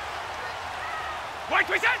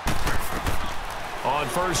 On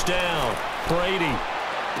first down, Brady.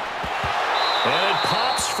 And it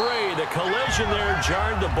pops free. The collision there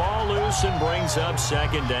jarred the ball loose and brings up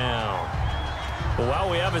second down. Well, while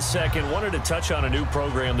we have a second, wanted to touch on a new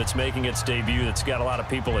program that's making its debut that's got a lot of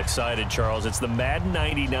people excited, Charles. It's the Madden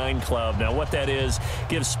 99 Club. Now, what that is,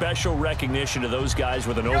 gives special recognition to those guys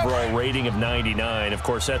with an overall rating of 99. Of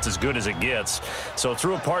course, that's as good as it gets. So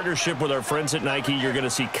through a partnership with our friends at Nike, you're going to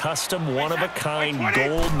see custom one-of-a-kind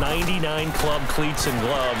gold 99 Club cleats and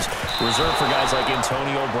gloves reserved for guys like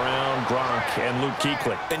Antonio Brown, Gronk, and Luke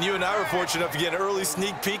Kuechly. And you and I were fortunate enough to get an early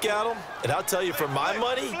sneak peek at them. And I'll tell you, for my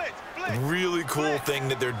money, really cool thing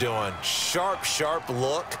that they're doing. Sharp, sharp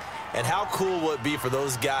look. And how cool will it be for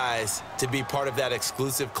those guys to be part of that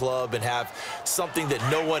exclusive club and have something that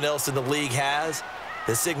no one else in the league has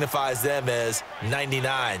that signifies them as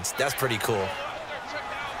 99s. That's pretty cool.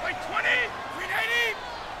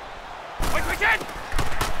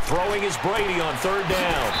 Throwing is Brady on third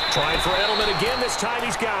down. Trying for Edelman again. This time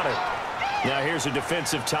he's got it. Now here's a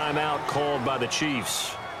defensive timeout called by the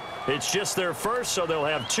Chiefs. It's just their first, so they'll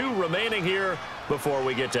have 2 remaining here before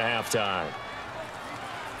we get to halftime.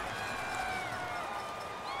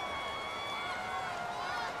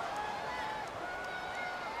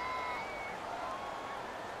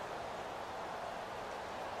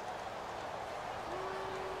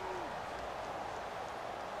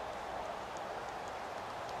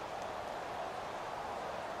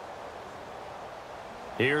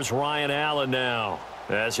 Here's Ryan Allen now,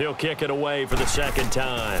 as he'll kick it away for the second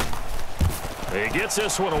time. He gets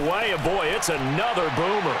this one away, and boy, it's another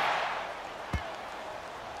boomer.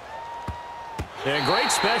 And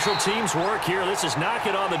great special teams work here. This is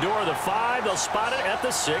knocking on the door of the 5. They'll spot it at the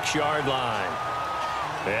 6-yard line.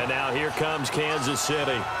 And now here comes Kansas City.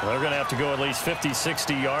 They're going to have to go at least 50,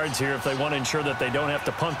 60 yards here if they want to ensure that they don't have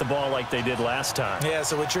to punt the ball like they did last time. Yeah,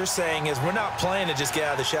 so what you're saying is we're not playing to just get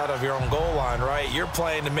out of the shadow of your own goal line, right? You're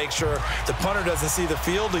playing to make sure the punter doesn't see the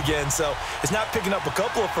field again. So it's not picking up a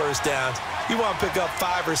couple of first downs. You want to pick up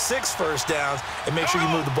 5 or 6 first downs and make sure you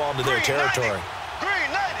move the ball into their territory.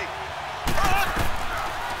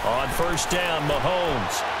 On first down,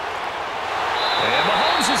 Mahomes. And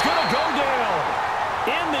Mahomes is going to go down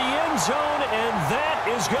in the end zone, and that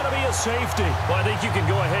is going to be a safety. Well, I think you can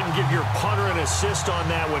go ahead and give your punter an assist on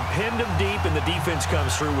that one. Pinned him deep, and the defense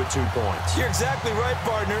comes through with 2 points. You're exactly right,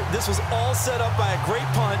 partner. This was all set up by a great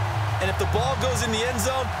punt, and if the ball goes in the end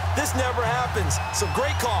zone, this never happens. So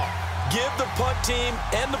great call. Give the punt team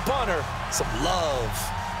and the punter some love.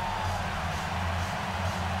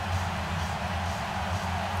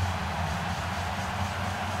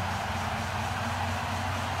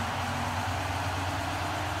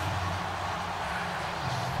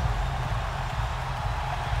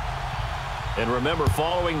 And remember,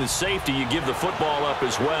 following the safety, you give the football up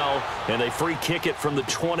as well, and they free kick it from the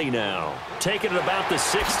 20 now. Taking it about the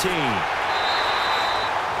 16.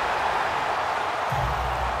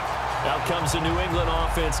 Out comes the New England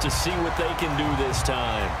offense to see what they can do this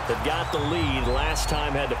time. They've got the lead. Last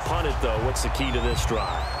time had to punt it, though. What's the key to this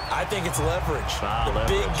drive? I think it's leverage. The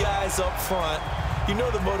big guys up front. You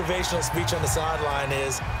know the motivational speech on the sideline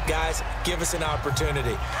is, guys, give us an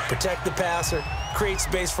opportunity. Protect the passer, create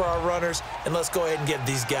space for our runners, and let's go ahead and get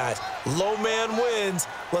these guys. Low man wins.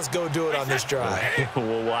 Let's go do it on this drive.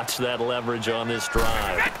 We'll watch that leverage on this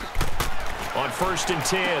drive. On 1st and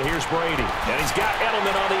 10, here's Brady. And he's got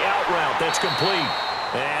Edelman on the out route. That's complete.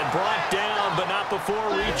 And brought down, but not before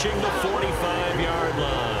reaching the 45-yard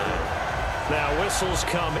line. Now whistles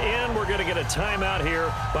come in. We're going to get a timeout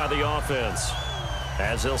here by the offense,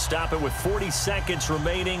 as they'll stop it with 40 seconds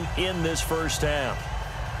remaining in this first half.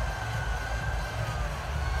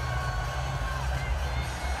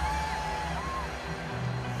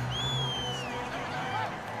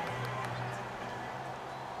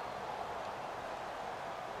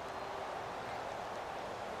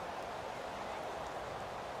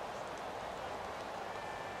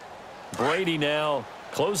 Brady now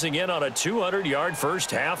closing in on a 200-yard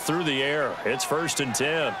first half through the air. It's 1st and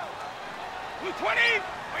 10. 20!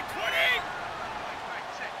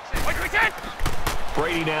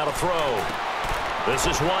 Brady now to throw. This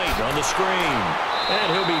is White on the screen.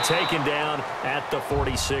 And he'll be taken down at the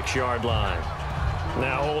 46-yard line.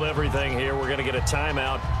 Now hold everything here. We're going to get a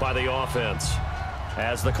timeout by the offense,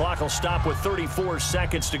 as the clock will stop with 34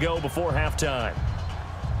 seconds to go before halftime.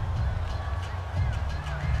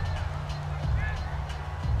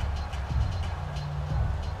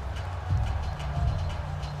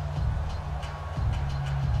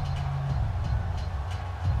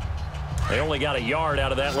 They only got a yard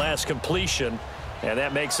out of that last completion, and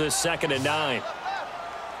that makes this 2nd and 9.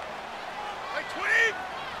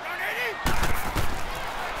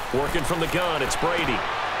 Working from the gun, it's Brady.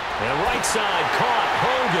 And right side, caught,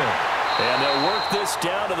 Hogan. And they'll work this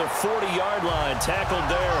down to the 40-yard line, tackled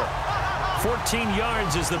there. 14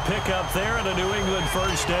 yards is the pickup there, and a New England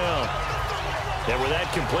first down. And with that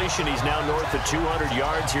completion, he's now north of 200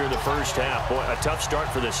 yards here in the first half. Boy, a tough start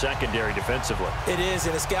for the secondary defensively. It is,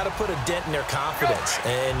 and it's got to put a dent in their confidence.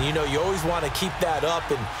 And, you know, you always want to keep that up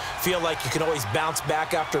and feel like you can always bounce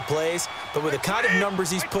back after plays. But with the kind of numbers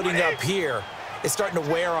he's putting up here, it's starting to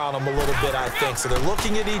wear on them a little bit, I think. So they're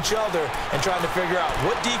looking at each other and trying to figure out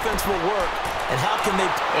what defense will work and how can they...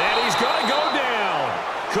 And he's going to go down.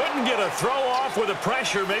 Couldn't get a throw off with the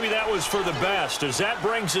pressure. Maybe that was for the best, as that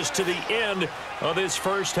brings us to the end of this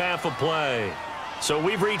first half of play. So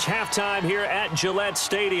we've reached halftime here at Gillette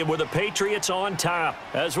Stadium with the Patriots on top.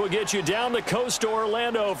 As we'll get you down the coast to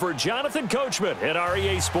Orlando for Jonathan Coachman at our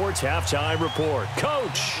EA Sports Halftime Report.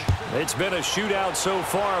 Coach, it's been a shootout so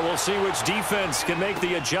far. We'll see which defense can make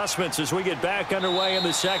the adjustments as we get back underway in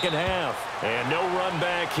the second half. And no run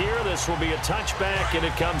back here. This will be a touchback, and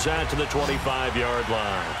it comes out to the 25-yard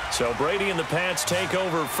line. So Brady and the Pats take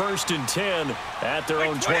over 1st and 10 at their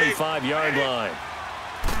own 25-yard line.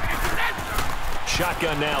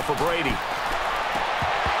 Shotgun now for Brady.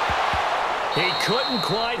 He couldn't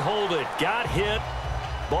quite hold it. Got hit.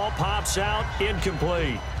 Ball pops out.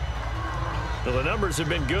 Incomplete. Well, the numbers have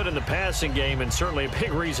been good in the passing game, and certainly a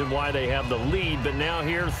big reason why they have the lead. But now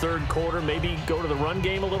here, third quarter, maybe go to the run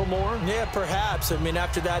game a little more? Yeah, perhaps. I mean,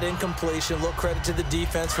 after that incompletion, a little credit to the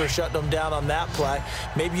defense for shutting them down on that play.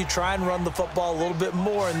 Maybe you try and run the football a little bit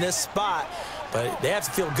more in this spot, but they have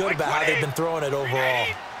to feel good about how they've been throwing it overall.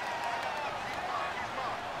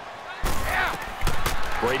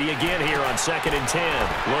 Brady again here on 2nd and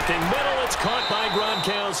 10. Looking middle, it's caught by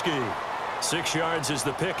Gronkowski. 6 yards is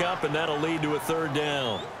the pickup, and that'll lead to a 3rd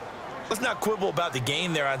down. Let's not quibble about the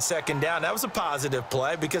gain there on 2nd down. That was a positive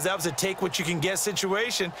play because that was a take-what-you-can-get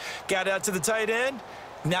situation. Got out to the tight end.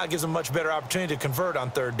 Now it gives them a much better opportunity to convert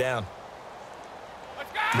on 3rd down.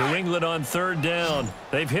 New England on 3rd down.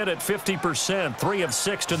 They've hit it 50%, 3 of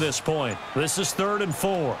 6 to this point. This is 3rd and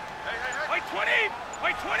 4. White 20!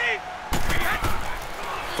 White 20!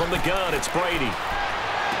 From the gun, it's Brady.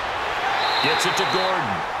 Gets it to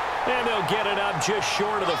Gordon. And they'll get it up just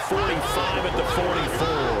short of the 45 at the 44.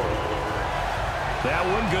 That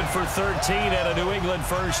one good for 13 and a New England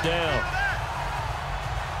first down.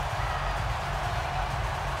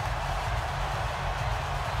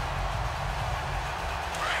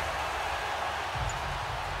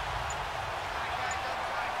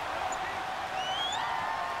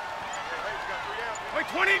 White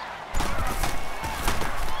 20!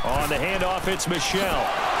 On the handoff, it's Michelle.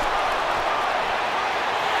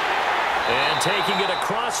 And taking it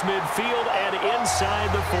across midfield and inside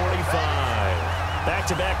the 45.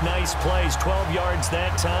 Back-to-back nice plays, 12 yards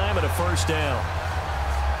that time and a first down.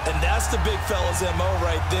 And that's the big fella's MO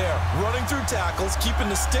right there. Running through tackles, keeping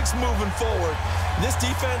the sticks moving forward. This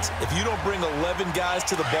defense, if you don't bring 11 guys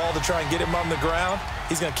to the ball to try and get him on the ground,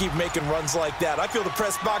 he's going to keep making runs like that. I feel the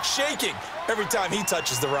press box shaking every time he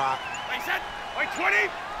touches the rock. Wait, set. Wait, 20.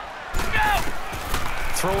 Go!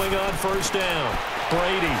 Throwing on first down.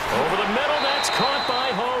 Brady over the middle. That's caught by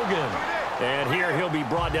Hogan. And here he'll be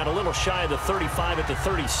brought down a little shy of the 35 at the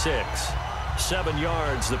 36. 7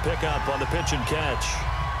 yards, the pickup on the pitch and catch.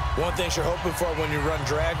 One thing you're hoping for when you run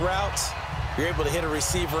drag routes, you're able to hit a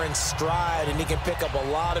receiver in stride, and he can pick up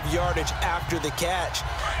a lot of yardage after the catch.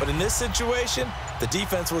 But in this situation, the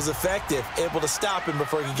defense was effective, able to stop him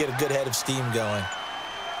before he could get a good head of steam going.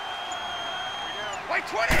 Wait,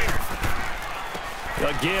 20.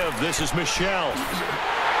 A give. This is Michelle.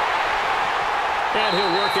 And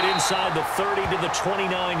he'll work it inside the 30 to the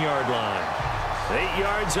 29-yard line. 8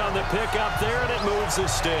 yards on the pickup there, and it moves the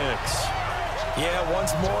sticks. Yeah,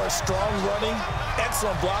 once more, strong running,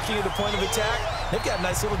 excellent blocking at the point of attack. They've got a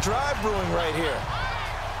nice little drive brewing right here.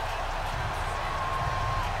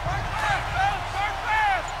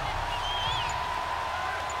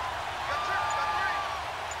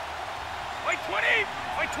 Wait, 20.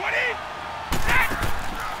 Wait, 20.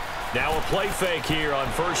 Now a play fake here on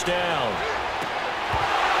first down.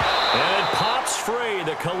 And it pops free.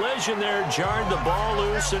 The collision there jarred the ball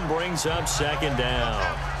loose and brings up second down.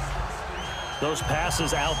 Those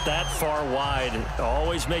passes out that far wide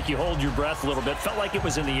always make you hold your breath a little bit. Felt like it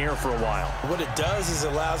was in the air for a while. What it does is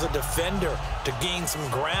it allows a defender to gain some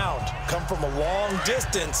ground, come from a long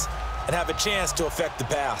distance, and have a chance to affect the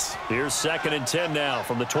pass. Here's 2nd and 10 now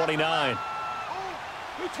from the 29.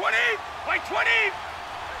 20. Wait, 20.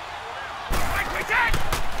 Wait, that.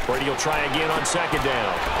 Brady will try again on second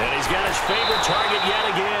down. And he's got his favorite target yet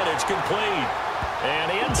again. It's complete.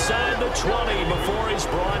 And inside the 20 before he's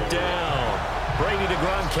brought down. Brady to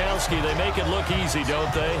Gronkowski. They make it look easy,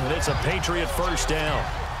 don't they? And it's a Patriot first down.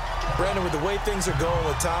 Brandon, with the way things are going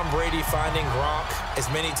with Tom Brady finding Gronk as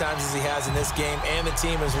many times as he has in this game and the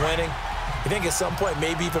team is winning, you think at some point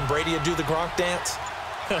maybe even Brady would do the Gronk dance?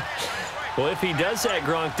 Well, if he does that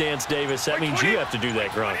Gronk dance, Davis, that means you have to do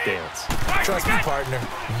that Gronk dance. Trust me, partner,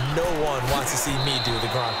 no one wants to see me do the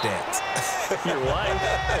Gronk dance. Your wife?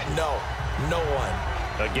 No one.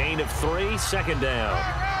 A gain of 3, second down.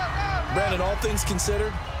 Brandon, all things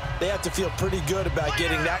considered, they have to feel pretty good about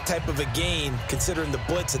getting that type of a gain considering the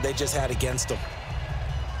blitz that they just had against them.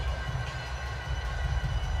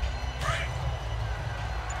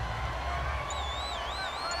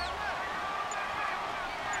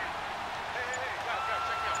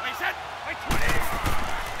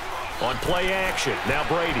 On play action, now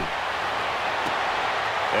Brady.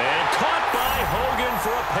 And caught by Hogan for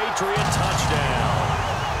a Patriot touchdown.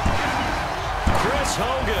 Chris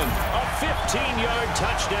Hogan, a 15-yard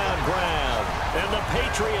touchdown grab. And the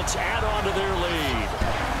Patriots add on to their lead.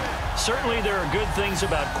 Certainly there are good things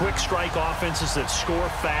about quick strike offenses that score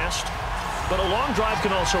fast. But a long drive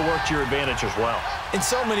can also work to your advantage as well. In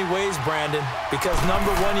so many ways, Brandon, because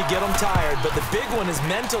number one, you get them tired, but the big one is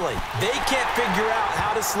mentally. They can't figure out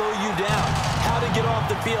how to slow you down, how to get off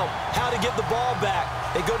the field, how to get the ball back.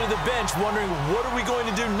 They go to the bench wondering, what are we going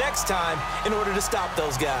to do next time in order to stop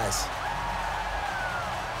those guys?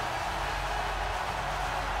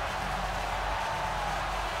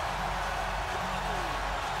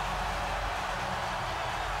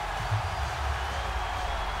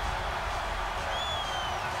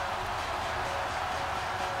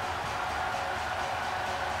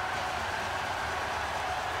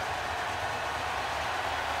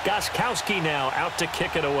 Gostkowski now out to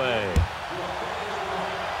kick it away.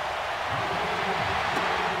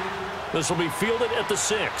 This will be fielded at the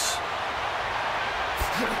 6.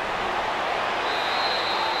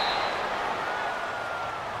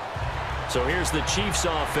 So here's the Chiefs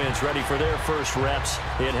offense ready for their first reps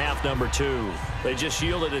in half number 2. They just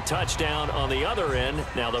yielded a touchdown on the other end.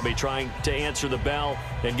 Now they'll be trying to answer the bell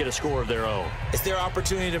and get a score of their own. It's their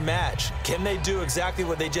opportunity to match. Can they do exactly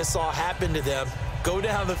what they just saw happen to them? Go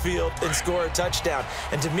down the field and score a touchdown.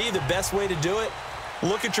 And to me, the best way to do it,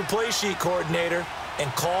 look at your play sheet coordinator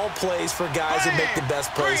and call plays for guys that make the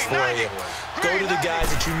best plays for you. Go to the guys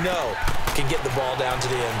that you know can get the ball down to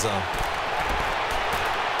the end zone.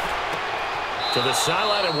 To the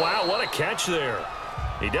sideline, and wow, what a catch there.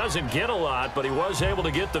 He doesn't get a lot, but he was able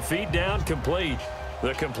to get the feet down complete.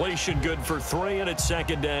 The completion good for 3, and it's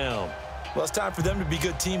second down. Well, it's time for them to be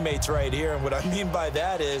good teammates right here, and what I mean by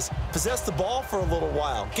that is possess the ball for a little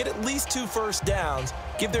while. Get at least 2 first downs.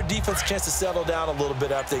 Give their defense a chance to settle down a little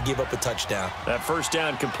bit after they give up a touchdown. That first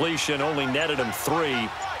down completion only netted him 3.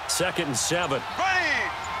 2nd and 7.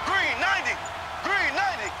 Green 90. Green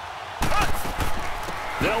 90.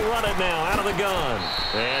 They'll run it now out of the gun.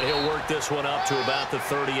 And he'll work this one up to about the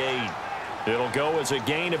 38. It'll go as a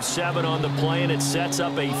gain of 7 on the play, and it sets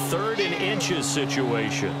up a 3rd and inches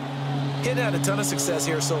situation. He's had a ton of success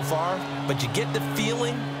here so far, but you get the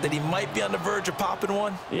feeling that he might be on the verge of popping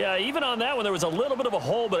one. Yeah, even on that one, there was a little bit of a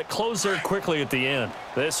hole, but it closed there quickly at the end.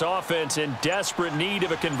 This offense in desperate need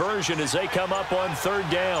of a conversion as they come up on 3rd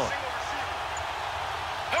down.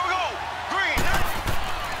 Here we go. Green.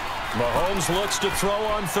 Mahomes looks to throw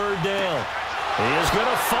on 3rd down. He is going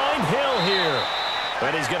to find Hill here.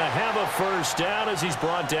 And he's going to have a 1st down as he's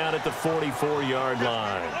brought down at the 44-yard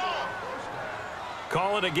line.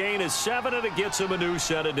 Call it a gain of 7, and it gets him a new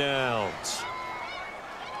set of downs.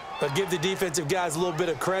 But give the defensive guys a little bit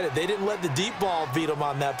of credit. They didn't let the deep ball beat them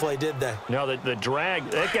on that play, did they? No, the drag,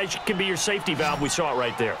 that guy can be your safety valve. We saw it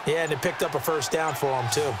right there. Yeah, and it picked up a 1st down for him,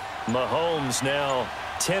 too. Mahomes now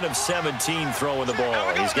 10 of 17 throwing the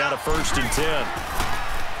ball. He's got a 1st and 10.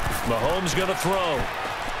 Mahomes going to throw.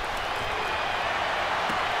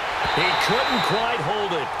 He couldn't quite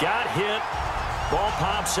hold it. Got hit. Ball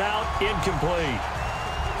pops out. Incomplete.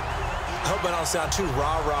 I hope I don't sound too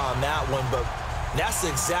rah-rah on that one, but that's the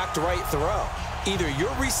exact right throw. Either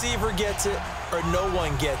your receiver gets it or no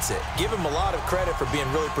one gets it. Give him a lot of credit for being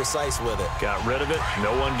really precise with it. Got rid of it.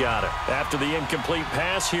 No one got it. After the incomplete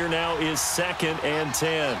pass, here now is 2nd and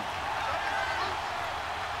 10.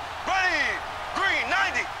 Ready. Green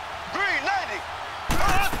 90. Green 90.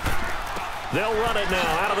 They'll run it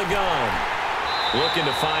now out of the gun. Looking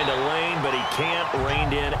to find a lane, but he can't.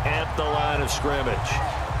 Reined in at the line of scrimmage.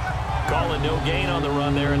 Calling no gain on the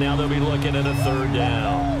run there, and now they'll be looking at a 3rd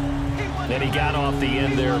down. And he got off the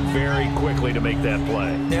end there very quickly to make that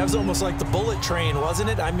play. Yeah, it was almost like the bullet train, wasn't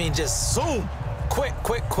it? I mean, just zoom. Quick,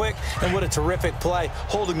 quick, quick. And what a terrific play,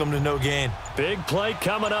 holding them to no gain. Big play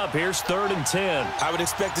coming up. Here's 3rd and 10. I would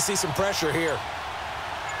expect to see some pressure here.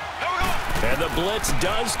 And the blitz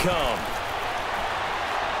does come.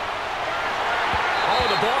 Oh,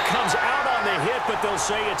 the ball comes out on the hit, but they'll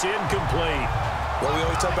say it's incomplete. Well, we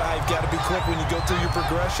always talk about how you've got to be quick when you go through your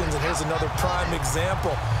progressions, and here's another prime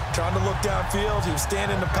example. Trying to look downfield, he was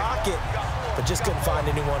standing in the pocket, but just couldn't find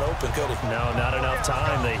anyone open, could he? No, not enough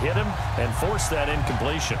time. They hit him and forced that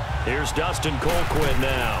incompletion. Here's Dustin Colquitt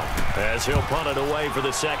now, as he'll punt it away for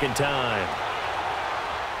the 2nd time.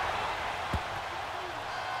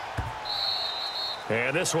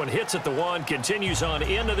 And this one hits at the 1, continues on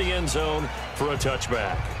into the end zone for a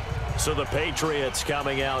touchback. So the Patriots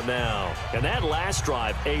coming out now. And that last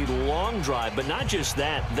drive, a long drive, but not just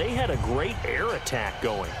that. They had a great air attack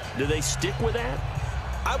going. Do they stick with that?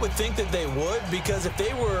 I would think that they would, because if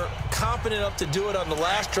they were competent enough to do it on the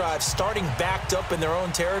last drive, starting backed up in their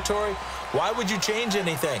own territory, why would you change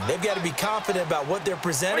anything? They've got to be confident about what they're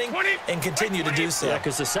presenting and continue to do so. Yeah,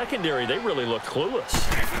 because the secondary, they really looked clueless.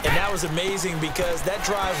 And that was amazing because that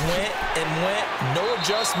drive went and went, no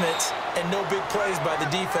adjustments, and no big plays by the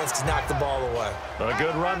defense to knock the ball away. A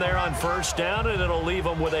good run there on 1st down, and it'll leave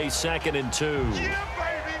them with a 2nd and 2.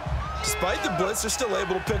 Despite the blitz, they're still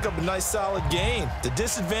able to pick up a nice solid gain. The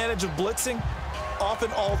disadvantage of blitzing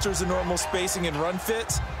often alters the normal spacing and run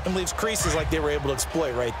fits and leaves creases like they were able to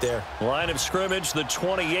exploit right there. Line of scrimmage, the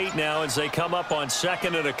 28 now as they come up on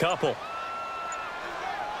 2nd and a couple.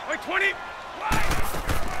 20.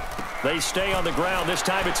 They stay on the ground. This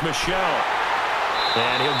time it's Michelle.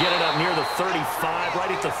 And he'll get it up near the 35, right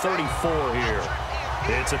at the 34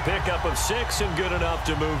 here. It's a pickup of 6 and good enough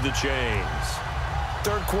to move the chains.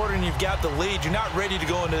 3rd quarter and you've got the lead. You're not ready to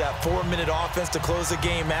go into that 4-minute offense to close the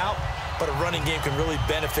game out, but a running game can really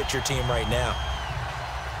benefit your team right now.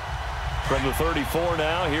 From the 34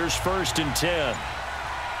 now, here's 1st and 10.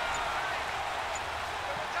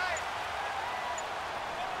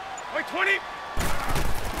 Wait, 20.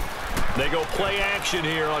 They go play action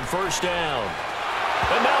here on 1st down.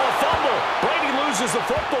 And now a fumble. Brady loses the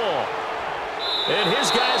football. And his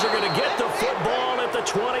guys are going to get the football at the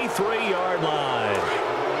 23-yard line.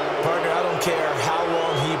 Partner, I don't care how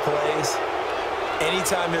long he plays.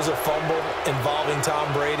 Anytime there's a fumble involving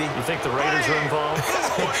Tom Brady. You think the Raiders are involved?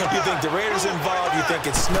 You think the Raiders are involved, you think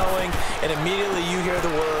it's snowing, and immediately you hear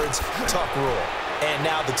the words, Tuck rule. And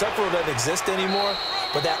now the Tuck rule doesn't exist anymore,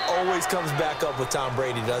 but that always comes back up with Tom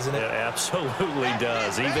Brady, doesn't it? It absolutely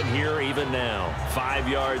does. Even here, even now. 5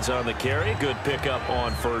 yards on the carry. Good pickup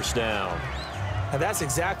on 1st down. And that's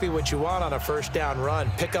exactly what you want on a 1st down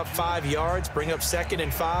run. Pick up 5 yards, bring up 2nd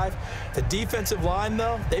and 5. The defensive line,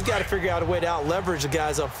 though, they've got to figure out a way to out-leverage the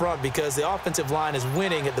guys up front because the offensive line is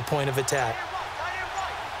winning at the point of attack.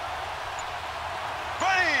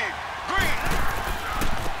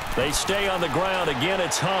 They stay on the ground. Again,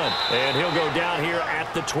 it's Hunt. And he'll go down here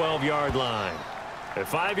at the 12-yard line. At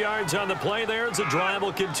 5 yards on the play there as the drive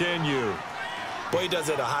will continue. Boy, he does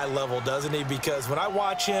it at a high level, doesn't he? Because when I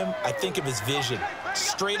watch him, I think of his vision.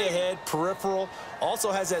 Straight ahead, peripheral,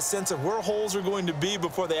 also has that sense of where holes are going to be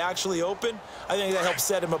before they actually open. I think that helps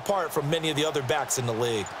set him apart from many of the other backs in the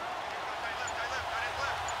league.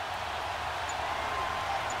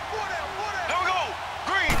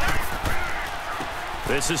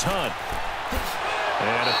 This is Hunt.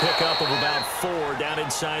 And a pickup of about 4 down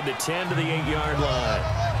inside the 10 to the 8-yard line.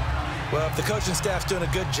 Well, if the coaching staff's doing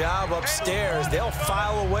a good job upstairs, they'll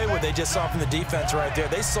file away what they just saw from the defense right there.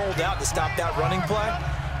 They sold out to stop that running play.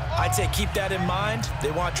 I'd say keep that in mind.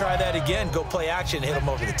 They want to try that again, go play action, and hit them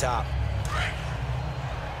over the top.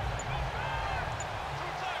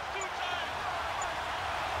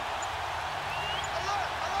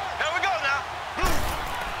 Here we go now.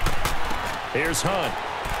 Here's Hunt.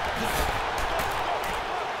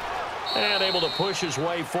 And able to push his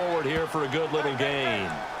way forward here for a good little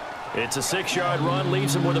gain. It's a 6-yard run,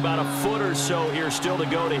 leaves him with about a foot or so here still to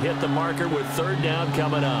go to hit the marker with 3rd down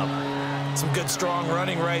coming up. Some good, strong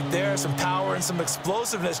running right there, some power and some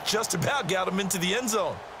explosiveness just about got him into the end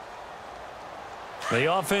zone.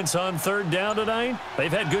 The offense on 3rd down tonight,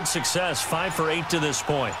 they've had good success, 5 for 8 to this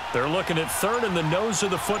point. They're looking at 3rd in the nose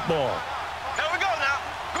of the football. Here we go now.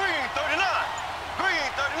 Green 39.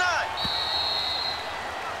 Green 39.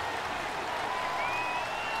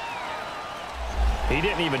 He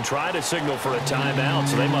didn't even try to signal for a timeout,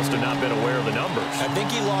 so they must have not been aware of the numbers. I think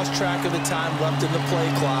he lost track of the time left in the play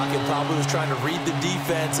clock and probably was trying to read the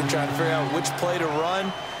defense and trying to figure out which play to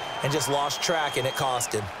run and just lost track, and it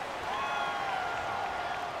cost him.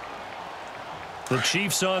 The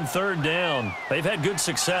Chiefs on 3rd down. They've had good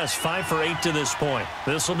success, 5 for 8 to this point.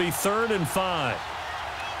 This will be 3rd and 5.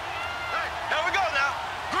 Here we go now.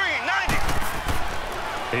 Green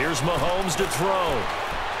 90. Here's Mahomes to throw.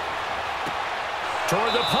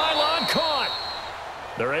 Toward the pylon, caught.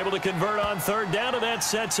 They're able to convert on 3rd down, and that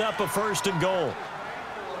sets up a 1st and goal.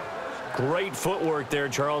 Great footwork there,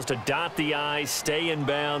 Charles, to dot the I, stay in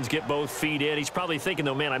bounds, get both feet in. He's probably thinking,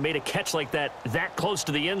 though, man, I made a catch like that close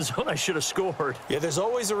to the end zone. I should have scored. Yeah, there's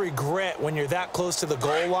always a regret when you're that close to the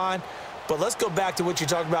goal line. But let's go back to what you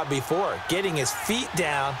talked about before, getting his feet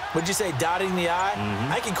down. Would you say dotting the I?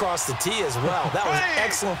 I can cross the T as well. That was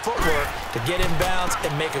excellent footwork to get in bounds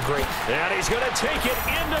and make a great. And he's going to take it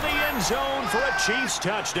into the end zone for a Chiefs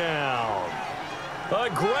touchdown. A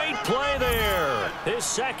great play there. His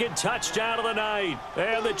 2nd touchdown of the night.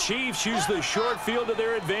 And the Chiefs use the short field to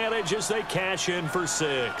their advantage as they cash in for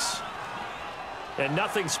 6. And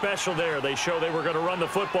nothing special there. They show they were going to run the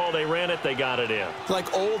football. They ran it. They got it in.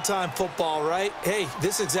 Like old-time football, right? Hey,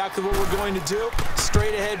 this is exactly what we're going to do.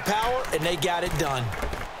 Straight-ahead power, and they got it done.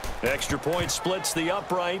 Extra point splits the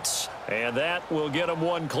uprights, and that will get them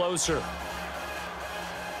 1 closer.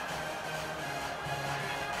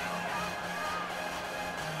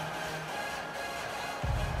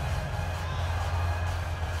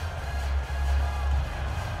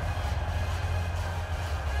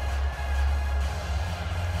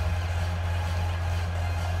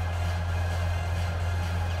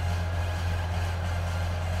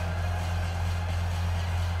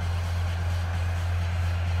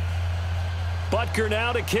 Butker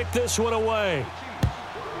now to kick this one away.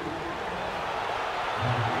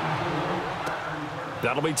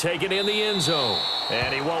 That'll be taken in the end zone.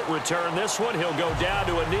 And he won't return this one. He'll go down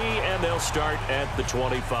to a knee, and they'll start at the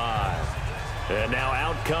 25. And now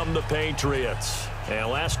out come the Patriots. And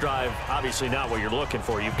last drive, obviously not what you're looking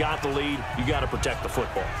for. You've got the lead. You got to protect the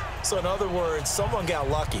football. So in other words, someone got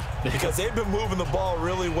lucky because they've been moving the ball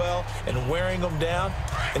really well and wearing them down.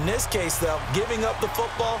 In this case, though, giving up the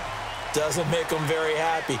football doesn't make them very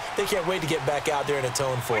happy. They can't wait to get back out there and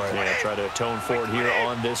atone for it. Yeah, try to atone for it here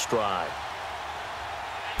on this drive.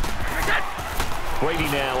 Brady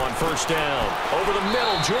now on 1st down. Over the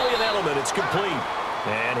middle, Julian Edelman. It's complete.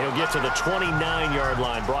 And he'll get to the 29-yard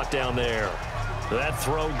line, brought down there. That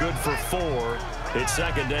throw good for 4. It's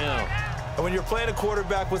 2nd down. And when you're playing a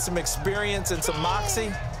quarterback with some experience and some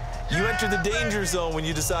moxie, you enter the danger zone when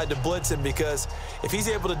you decide to blitz him, because if he's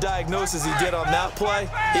able to diagnose as he did on that play,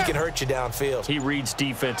 he can hurt you downfield. He reads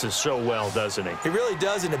defenses so well, doesn't he? He really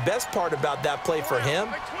does, and the best part about that play for him,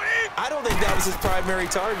 I don't think that was his primary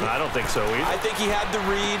target. I don't think so either. I think he had the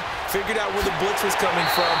read, figured out where the blitz was coming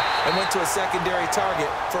from, and went to a secondary target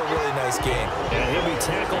for a really nice game. And he'll be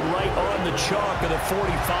tackled right on the chalk of the 45.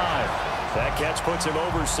 That catch puts him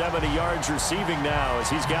over 70 yards receiving now as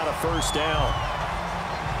he's got a 1st down.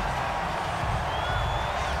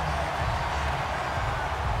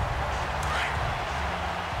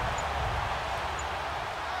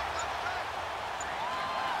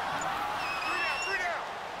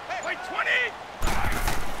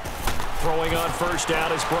 Throwing on first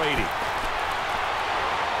down is Brady.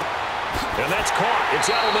 And that's caught. It's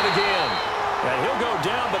Edelman again. And he'll go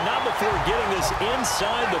down, but not before getting this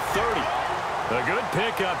inside the 30. A good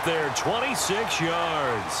pickup there, 26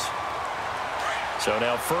 yards. So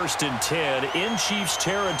now 1st and 10 in Chiefs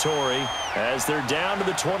territory as they're down to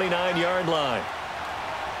the 29-yard line.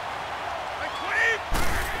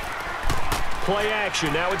 Play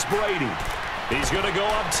action. Now it's Brady. He's going to go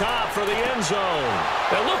up top for the end zone.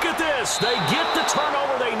 And look at this. They get the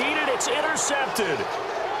turnover they needed. It's intercepted.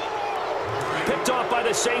 Picked off by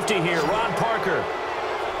the safety here, Ron Parker.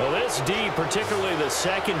 Well, this D, particularly the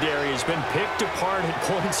secondary, has been picked apart at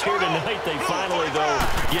points here tonight. They finally, though,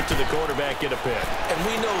 get to the quarterback, get a pick. And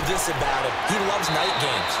we know this about him. He loves night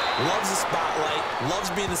games, loves the spotlight, loves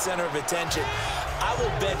being the center of attention. I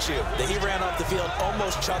will bet you that he ran off the field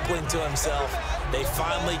almost chuckling to himself. They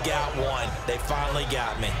finally got one. They finally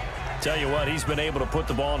got me. Tell you what, he's been able to put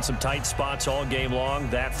the ball in some tight spots all game long.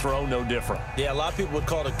 That throw, no different. Yeah, a lot of people would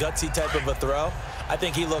call it a gutsy type of a throw. I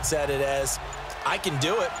think he looks at it as, I can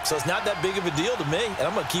do it, so it's not that big of a deal to me, and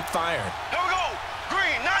I'm going to keep firing. Here we go.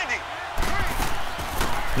 Green, 90.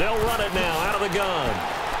 They'll run it now out of the gun.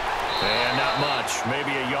 And not much,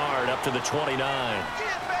 maybe a yard up to the 29.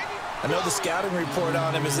 I know the scouting report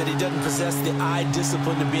on him is that he doesn't possess the eye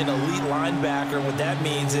discipline to be an elite linebacker. What that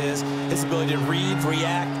means is his ability to read,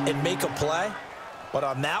 react, and make a play. But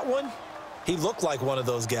on that one, he looked like one of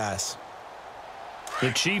those guys. The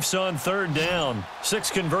Chiefs on 3rd down. 6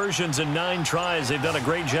 conversions and 9 tries. They've done a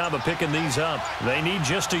great job of picking these up. They need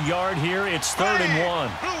just a yard here. It's 3rd and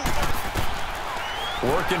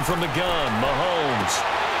 1. Working from the gun, Mahomes.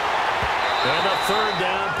 And the 3rd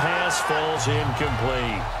down pass falls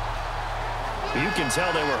incomplete. You can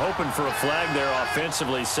tell they were hoping for a flag there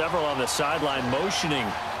offensively. Several on the sideline motioning.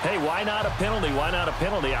 Hey, why not a penalty? Why not a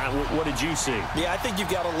penalty? What did you see? Yeah, I think you've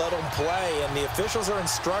got to let them play, and the officials are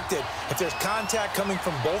instructed. If there's contact coming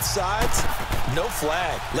from both sides, no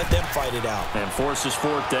flag. Let them fight it out. And forces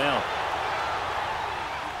 4th down.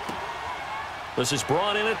 This is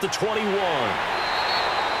brought in at the 21.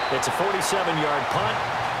 It's a 47-yard punt,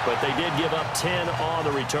 but they did give up 10 on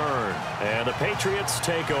the return. And the Patriots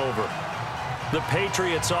take over. The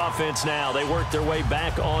Patriots offense now, they work their way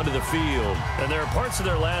back onto the field. And there are parts of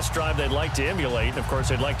their last drive they'd like to emulate. Of course,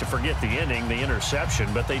 they'd like to forget the ending, the interception.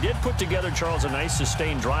 But they did put together, Charles, a nice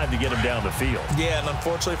sustained drive to get him down the field. Yeah, and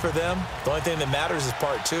unfortunately for them, the only thing that matters is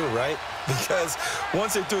part 2, right? Because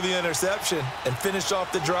once they threw the interception and finished off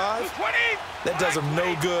the drive, that does them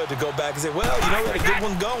no good to go back and say, well, you know, we had a good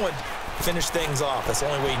one going. Finish things off. That's the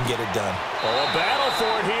only way you can get it done. Oh, a battle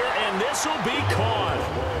for it here, and this will be caught.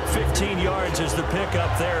 15 yards is the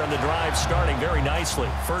pickup there, and the drive starting very nicely.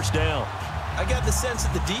 1st down. I got the sense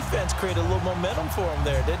that the defense created a little momentum for them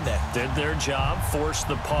there, didn't they? Did their job, forced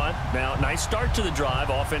the punt. Now, nice start to the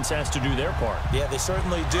drive. Offense has to do their part. Yeah, they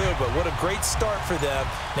certainly do, but what a great start for them.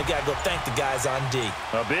 They got to go thank the guys on D.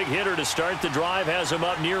 A big hitter to start the drive has him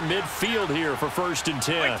up near midfield here for 1st and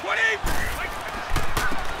 10.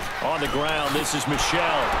 On the ground, this is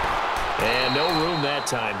Michelle. And no room that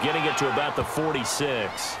time, getting it to about the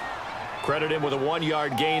 46. Credit him with a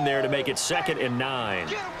 1-yard gain there to make it 2nd and 9.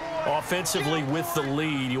 Offensively with the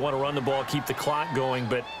lead, you want to run the ball, keep the clock going,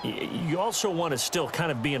 but you also want to still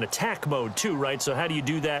kind of be in attack mode too, right? So how do you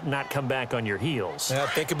do that and not come back on your heels? Now,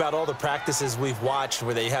 think about all the practices we've watched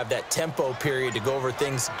where they have that tempo period to go over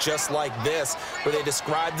things just like this, where they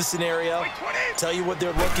describe the scenario, tell you what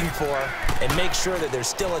they're looking for, and make sure that they're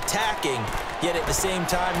still attacking, yet at the same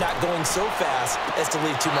time not going so fast as to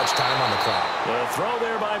leave too much time on the clock. The throw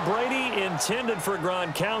there by Brady, intended for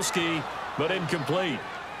Gronkowski, but incomplete.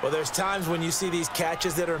 Well, there's times when you see these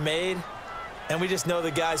catches that are made, and we just know the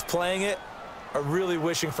guys playing it are really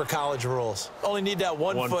wishing for college rules. Only need that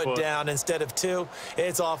one foot down instead of 2.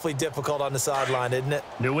 It's awfully difficult on the sideline, isn't it?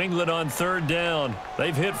 New England on 3rd down.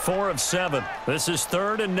 They've hit 4 of 7. This is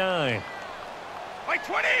 3rd and 9. By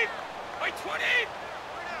 20! By 20!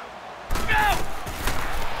 Go!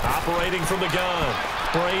 Operating from the gun.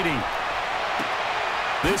 Brady.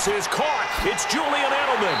 This is caught. It's Julian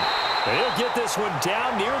Edelman. He'll get this one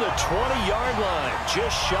down near the 20-yard line,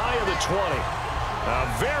 just shy of the 20.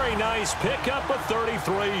 A very nice pickup of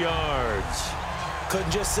 33 yards. Couldn't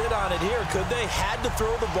just sit on it here, could they? Had to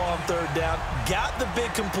throw the ball on 3rd down. Got the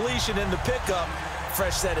big completion in the pickup.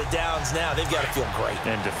 Fresh set of downs now. They've got to feel great.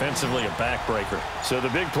 And defensively a backbreaker. So the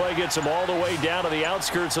big play gets them all the way down to the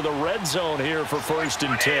outskirts of the red zone here for 1st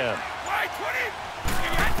and 10.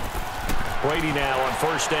 Brady now on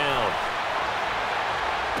 1st down.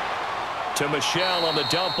 To Michelle on the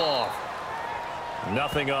dump off.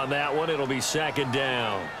 Nothing on that one. It'll be 2nd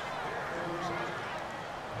down.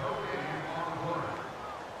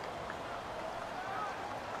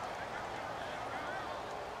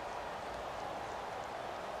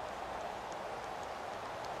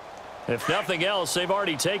 If nothing else, they've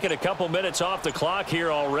already taken a couple minutes off the clock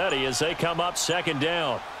here already as they come up second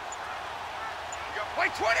down.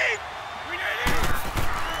 Wait, 20.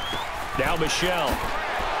 Now Michelle.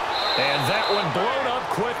 And that one blown up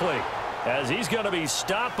quickly as he's going to be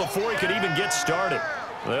stopped before he could even get started.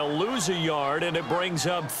 They'll lose a yard, and it brings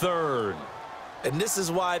up third. And this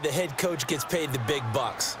is why the head coach gets paid the big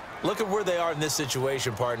bucks. Look at where they are in this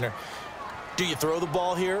situation, partner. Do you throw the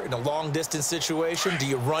ball here in a long-distance situation? Do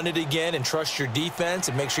you run it again and trust your defense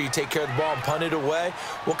and make sure you take care of the ball and punt it away?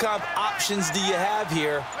 What kind of options do you have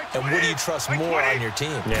here, and what do you trust more on your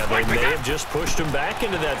team? Yeah, they may have just pushed him back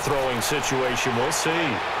into that throwing situation. We'll see.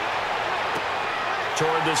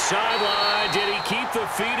 Toward the sideline. Did he keep the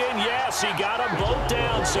feet in? Yes, he got them both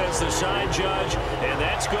down, says the side judge, and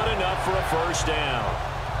that's good enough for a first down.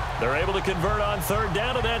 They're able to convert on third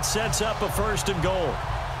down, and that sets up a first and goal.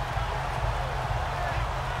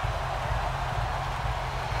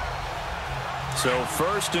 So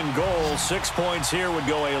first and goal, 6 points here would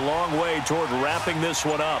go a long way toward wrapping this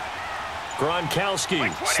one up. Gronkowski,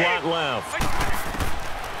 slot left.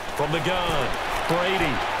 From the gun,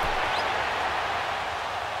 Brady.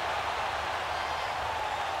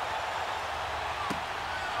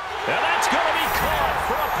 And that's going to be caught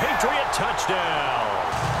for a Patriot touchdown.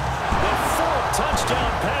 The fourth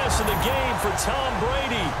touchdown pass in the game for Tom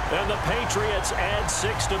Brady. And the Patriots add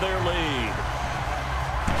 6 to their lead.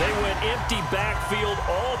 They went empty backfield,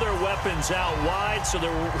 all their weapons out wide, so there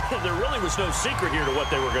really was no secret here to what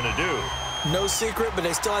they were going to do. No secret, but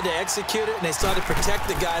they still had to execute it, and they still had to protect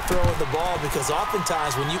the guy throwing the ball, because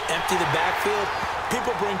oftentimes when you empty the backfield,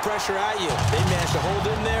 people bring pressure at you. They managed to hold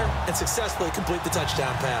in there and successfully complete the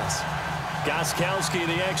touchdown pass. Gronkowski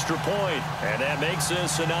the extra point, and that makes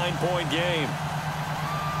this a 9-point game.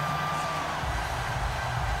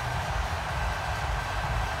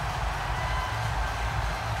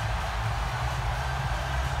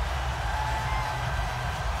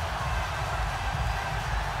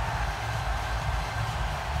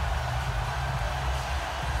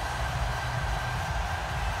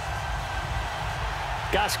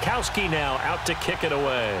 Gronkowski now out to kick it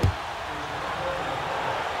away.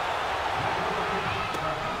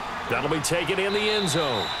 That'll be taken in the end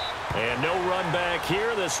zone. And no run back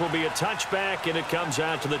here. This will be a touchback, and it comes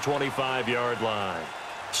out to the 25-yard line.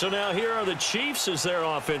 So now here are the Chiefs as their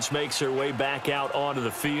offense makes their way back out onto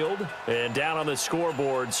the field. And down on the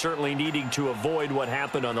scoreboard, certainly needing to avoid what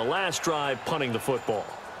happened on the last drive, punting the football.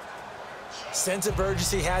 Sense of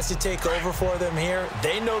urgency has to take over for them here.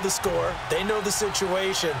 They know the score. They know the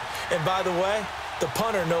situation. And by the way, the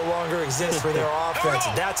punter no longer exists for their offense.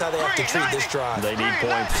 That's how they have to treat this drive. They need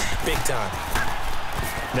points. Big time.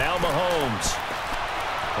 Now Mahomes.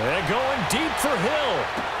 And going deep for Hill.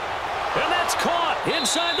 And that's caught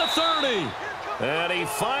inside the 30. And he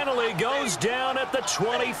finally goes down at the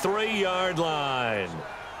 23-yard line.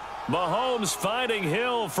 Mahomes finding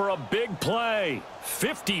Hill for a big play.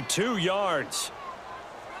 52 yards.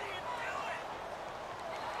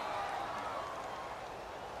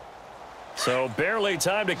 So barely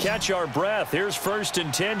time to catch our breath. Here's 1st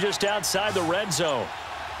and 10 just outside the red zone.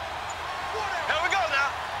 Here we go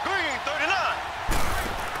now. Green, 39.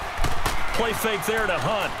 Play fake there to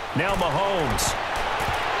Hunt. Now Mahomes.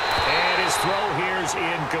 And his throw here's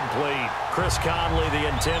incomplete. Chris Conley, the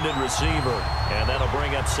intended receiver. And that'll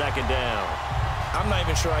bring up 2nd down. I'm not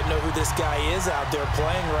even sure I know who this guy is out there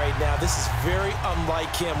playing right now. This is very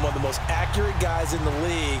unlike him, one of the most accurate guys in the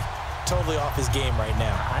league. Totally off his game right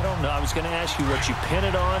now. I don't know. I was going to ask you what you pin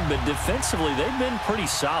it on, but defensively, they've been pretty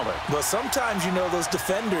solid. Well, sometimes, you know, those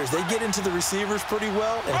defenders, they get into the receivers pretty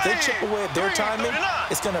well, and if they chip away at their timing,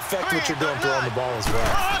 it's going to affect what you're doing throwing the ball as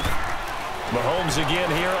well. Mahomes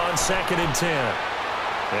again here on 2nd and 10.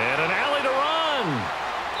 And an alley to run.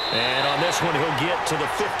 And on this one, he'll get to the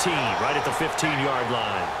 15, right at the 15-yard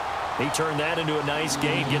line. He turned that into a nice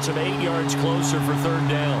gain, gets him 8 yards closer for 3rd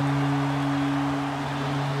down.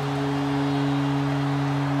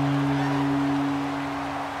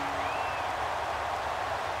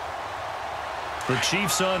 The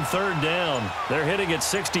Chiefs on 3rd down. They're hitting at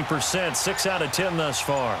 60%, 6 out of 10 thus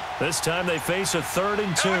far. This time they face a 3rd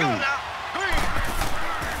and 2.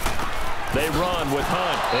 They run with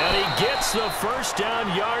Hunt, and he gets the first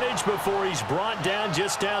down yardage before he's brought down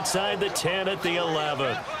just outside the 10 at the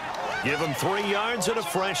 11. Give him 3 yards and a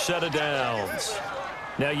fresh set of downs.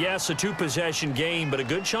 Now, yes, a 2-possession game, but a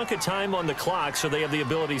good chunk of time on the clock, so they have the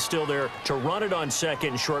ability still there to run it on 2nd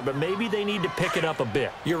and short, but maybe they need to pick it up a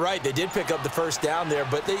bit. You're right. They did pick up the first down there,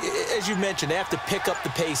 but they, as you mentioned, they have to pick up the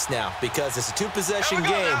pace now because it's a 2-possession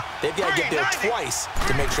game. They've got to get there twice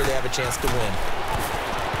to make sure they have a chance to win.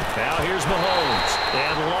 Now here's Mahomes.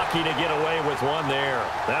 And lucky to get away with one there.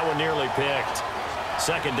 That one nearly picked.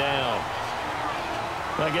 Second down.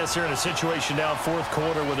 I guess they're in a situation now, fourth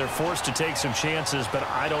quarter, where they're forced to take some chances, but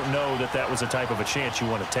I don't know that that was the type of a chance you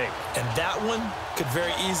want to take. And that one could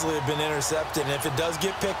very easily have been intercepted, and if it does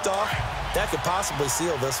get picked off, that could possibly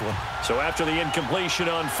seal this one. So after the incompletion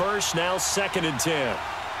on first, now 2nd and 10.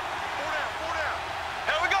 4 down.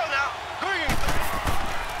 Here we go now. Green.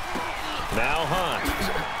 Now Hunt.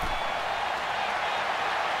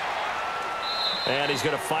 And he's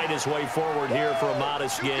going to fight his way forward here for a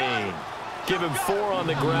modest gain. Give him 4 on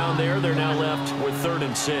the ground there. They're now left with 3rd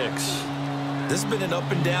and 6. This has been an up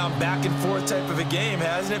and down, back and forth type of a game,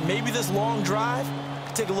 hasn't it? Maybe this long drive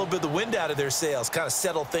could take a little bit of the wind out of their sails, kind of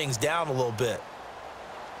settle things down a little bit.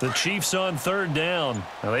 The Chiefs on 3rd down.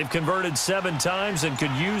 Now they've converted 7 times and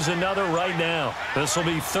could use another right now. This will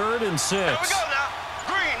be 3rd and 6. Here we go now.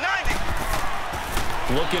 Green,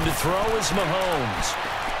 90. Looking to throw is Mahomes.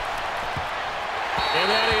 And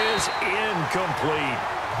that is incomplete.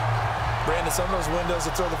 Brandon, some of those windows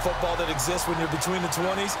to throw the football that exist when you're between the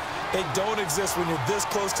 20s, they don't exist when you're this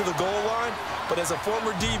close to the goal line. But as a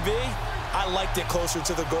former DB, I liked it closer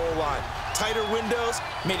to the goal line. Tighter windows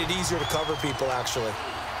made it easier to cover people, actually.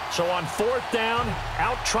 So on 4th down,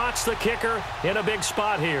 out trots the kicker in a big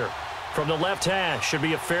spot here. From the left hash, should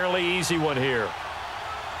be a fairly easy one here.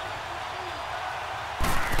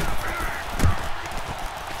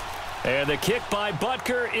 And the kick by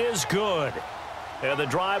Butker is good. And the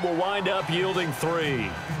drive will wind up yielding 3.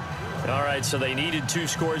 All right, so they needed 2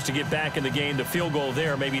 scores to get back in the game. The field goal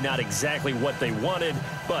there, maybe not exactly what they wanted,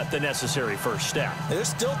 but the necessary first step. There's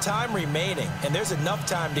still time remaining, and there's enough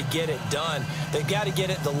time to get it done. They've got to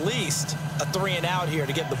get at the least a 3 and out here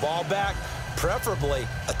to get the ball back, preferably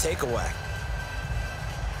a takeaway.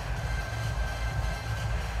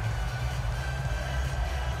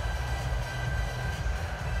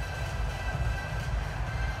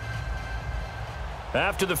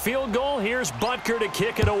 After the field goal, here's Butker to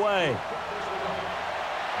kick it away.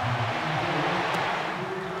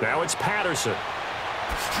 Now it's Patterson.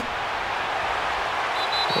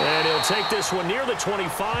 And he'll take this one near the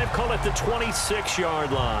 25, call it the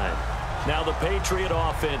 26-yard line. Now the Patriot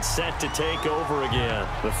offense set to take over again.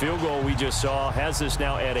 The field goal we just saw has us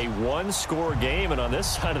now at a 1-score game, and on this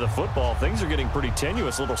side of the football, things are getting pretty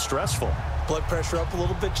tenuous, a little stressful. Blood pressure up a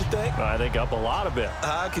little bit, you think? I think up a lot of bit.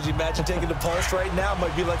 Could you imagine taking the pulse right now?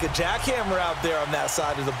 Might be like a jackhammer out there on that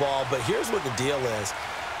side of the ball. But here's what the deal is.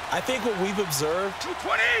 I think what we've observed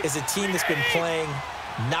is a team that's been playing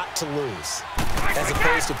not to lose as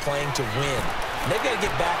opposed to playing to win. And they've got to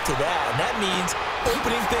get back to that. And that means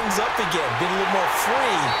opening things up again, being a little more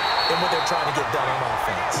free in what they're trying to get done on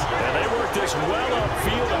offense. And they work this well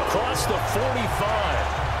upfield across the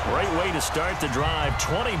 45. Great way to start the drive.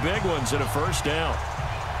 20 big ones and a first down.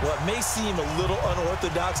 What may seem a little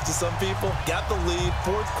unorthodox to some people, got the lead,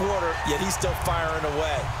 4th quarter, yet he's still firing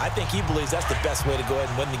away. I think he believes that's the best way to go ahead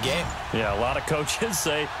and win the game. Yeah, a lot of coaches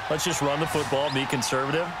say, let's just run the football, be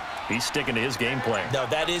conservative. He's sticking to his game plan. No,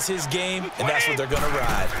 that is his game, and that's what they're going to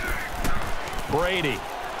ride. Brady.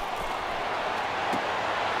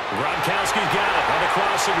 Gronkowski's got it on the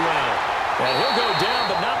crossing route. And he'll go down,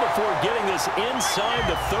 but not before getting this inside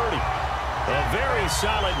the 30. A very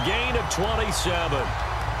solid gain of 27.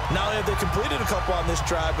 Not only have they completed a couple on this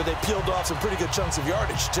drive, but they peeled off some pretty good chunks of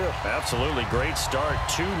yardage, too. Absolutely. Great start.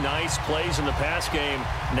 2 nice plays in the pass game.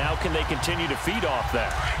 Now can they continue to feed off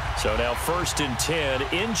that? So now 1st and 10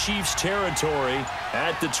 in Chiefs territory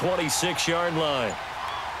at the 26-yard line.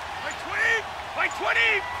 By 20!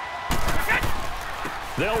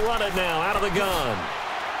 They'll run it now out of the gun.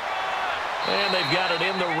 And they've got it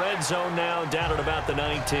in the red zone now, down at about the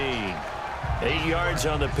 19. 8 yards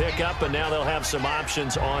on the pickup, and now they'll have some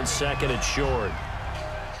options on 2nd and short.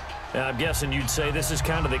 Now, I'm guessing you'd say this is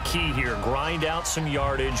kind of the key here. Grind out some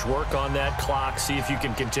yardage, work on that clock, see if you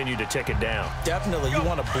can continue to tick it down. Definitely, you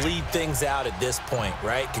want to bleed things out at this point,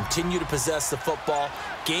 right? Continue to possess the football,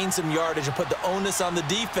 gain some yardage, and put the onus on the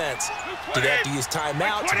defense. Do they have to use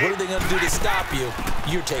timeouts? What are they going to do to stop you?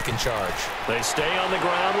 You're taking charge. They stay on the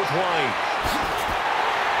ground with White.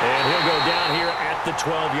 And he'll go down here at the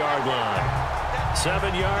 12-yard line.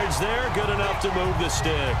 7 yards there, good enough to move the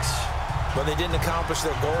sticks. But they didn't accomplish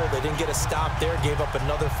their goal. They didn't get a stop there, gave up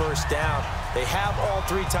another first down. They have all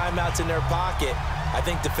 3 timeouts in their pocket. I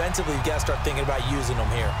think defensively, you've got to start thinking about using them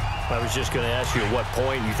here. I was just going to ask you at what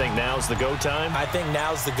point you think now's the go time? I think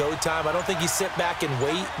now's the go time. I don't think you sit back and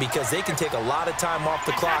wait because they can take a lot of time off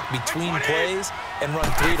the clock between plays and run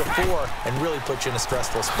 3 to 4 and really put you in a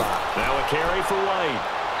stressful spot. Now a carry for White.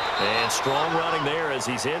 And strong running there as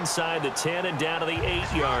he's inside the 10 and down to the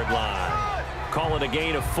 8-yard line. Call it a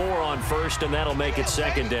gain of 4 on first, and that'll make it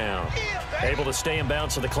second down. Able to stay in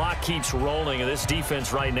bounds, so the clock keeps rolling, and this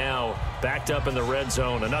defense right now backed up in the red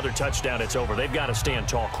zone. Another touchdown, it's over. They've got to stand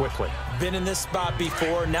tall quickly. Been in this spot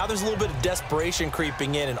before. Now there's a little bit of desperation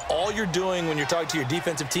creeping in, and all you're doing when you're talking to your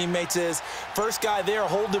defensive teammates is first guy there,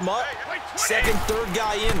 hold him up. Second, third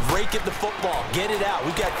guy in, rake at the football. Get it out.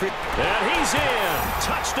 We got and he's in.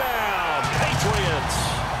 Touchdown, Patriots.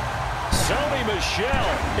 Sony Michel,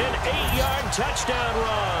 an 8-yard touchdown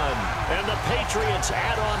run. And the Patriots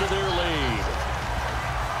add on to their lead.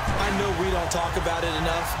 I know we don't talk about it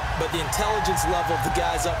enough, but the intelligence level of the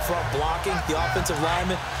guys up front blocking, the offensive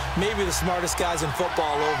linemen, maybe the smartest guys in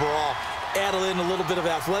football overall. Add in a little bit of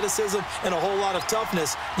athleticism and a whole lot of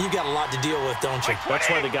toughness, you've got a lot to deal with, don't you? That's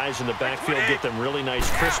why the guys in the backfield get them really nice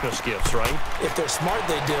Christmas gifts, right? If they're smart,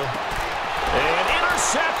 they do. And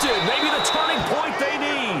intercepted. Maybe the turning point they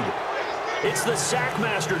need. It's the sack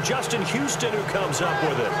master, Justin Houston, who comes up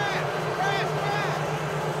with it.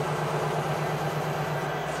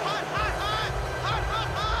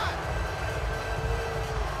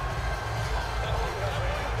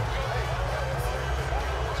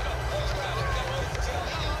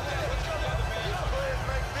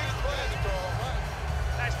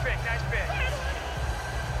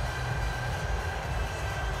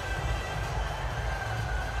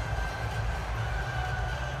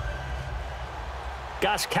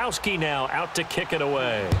 Gostkowski now out to kick it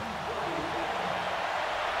away.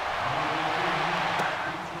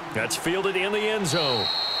 That's fielded in the end zone.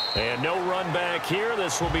 And no run back here.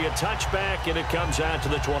 This will be a touchback, and it comes out to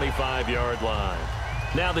the 25-yard line.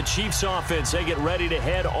 Now the Chiefs offense, they get ready to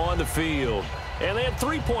head on the field. And they had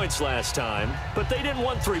 3 points last time, but they didn't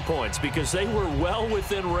want 3 points because they were well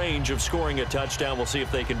within range of scoring a touchdown. We'll see if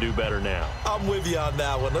they can do better now. I'm with you on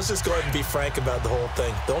that one. Let's just go ahead and be frank about the whole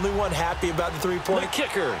thing. The only one happy about the 3-point? The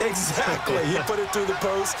kicker. Exactly. He put it through the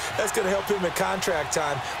post. That's going to help him at contract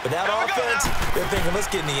time. But that offense, they're thinking, let's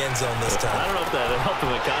get in the end zone this time. I don't know if that helped him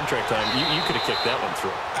at contract time. You could have kicked that one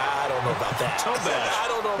through. I don't know about that. Toe bash. I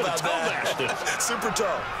don't know about that. Super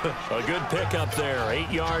toe. A good pickup there. 8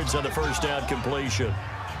 yards on the first down completion.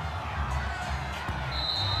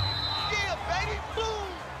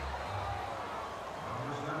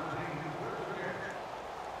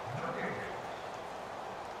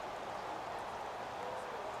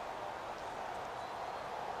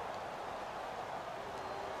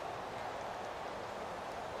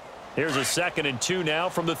 Here's a 2nd and 2 now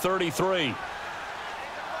from the 33.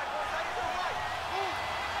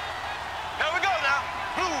 Here we go now.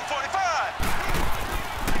 Blue 45.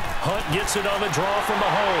 Hunt gets it on the draw from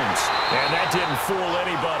Mahomes. And that didn't fool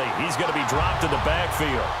anybody. He's going to be dropped in the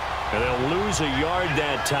backfield. And they'll lose a yard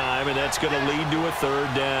that time, and that's going to lead to a 3rd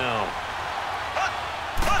down.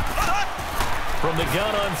 From the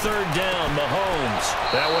gun on 3rd down, Mahomes.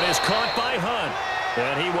 That one is caught by Hunt.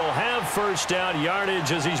 And he will have first down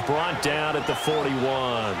yardage as he's brought down at the 41.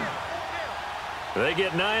 They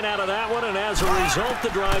get 9 out of that one, and as a result, the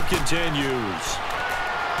drive continues.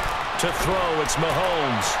 To throw, it's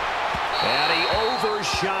Mahomes. And he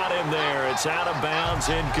overshot him there. It's out of bounds,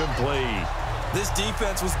 incomplete. This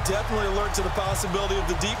defense was definitely alert to the possibility of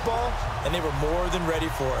the deep ball, and they were more than ready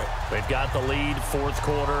for it. They've got the lead, 4th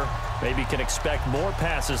quarter. Maybe can expect more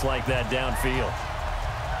passes like that downfield.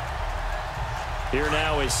 Here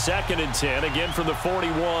now is 2nd and 10, again from the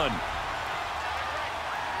 41. There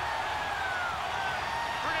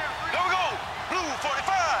we go. Blue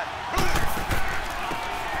 45.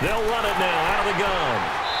 They'll run it now out of the gun.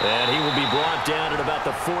 And he will be brought down at about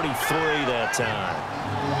the 43 that time.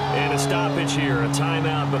 And a stoppage here, a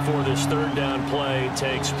timeout before this 3rd down play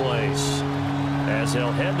takes place. As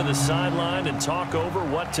they'll head to the sideline and talk over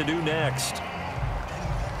what to do next.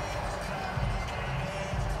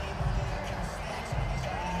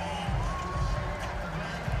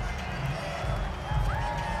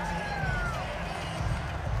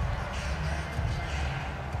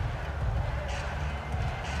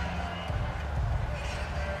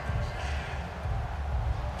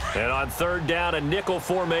 And on 3rd down, a nickel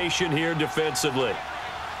formation here defensively.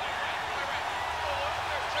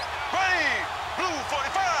 Ready. Blue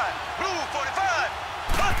 45. Blue 45.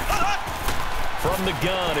 From the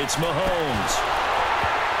gun, it's Mahomes.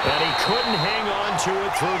 And he couldn't hang on to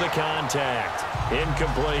it through the contact.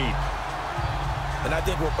 Incomplete. And I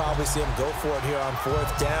think we'll probably see him go for it here on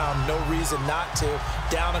 4th down. No reason not to.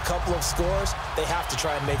 Down a couple of scores, they have to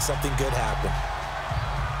try and make something good happen.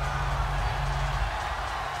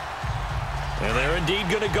 And they're indeed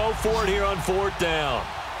going to go for it here on 4th down.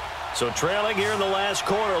 So trailing here in the last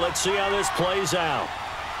quarter, let's see how this plays out.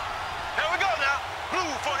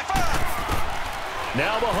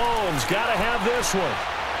 Now Mahomes got to have this one.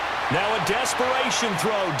 Now a desperation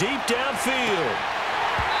throw deep downfield.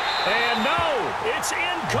 And no, it's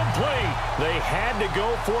incomplete. They had to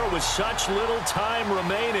go for it with such little time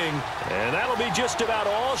remaining. And that'll be just about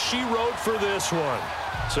all she wrote for this one.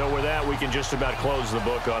 So with that, we can just about close the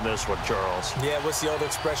book on this one, Charles. Yeah, what's the old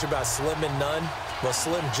expression about slim and none? Well,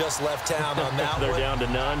 Slim just left town on that They're one. down to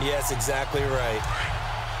none? Yes, exactly right.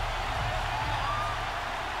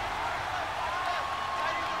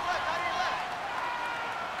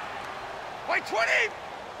 Wait 20!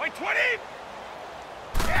 Wait 20!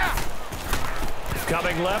 Yeah!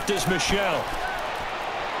 Coming left is Michelle.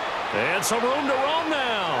 And some room to roam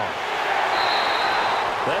now.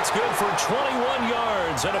 That's good for 21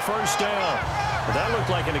 yards and a first down. Well, that looked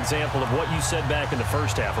like an example of what you said back in the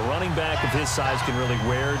first half. A running back of his size can really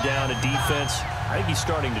wear down a defense. I think he's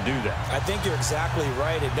starting to do that. I think you're exactly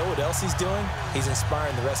right. And know what else he's doing? He's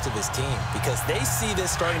inspiring the rest of his team because they see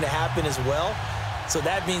this starting to happen as well. So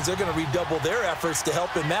that means they're going to redouble their efforts to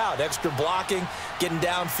help him out. Extra blocking, getting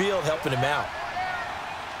downfield, helping him out.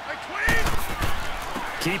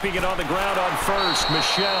 Keeping it on the ground on first,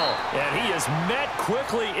 Michelle. And he is met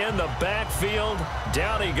quickly in the backfield.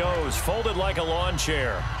 Down he goes, folded like a lawn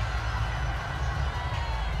chair.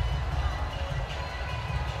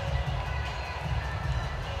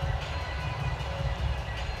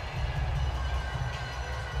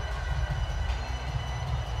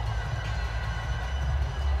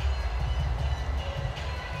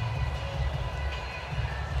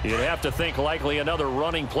 You'd have to think likely another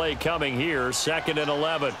running play coming here. 2nd and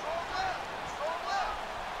 11.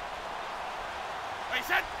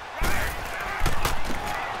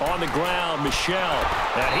 On the ground, Michelle.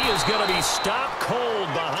 And he is going to be stopped cold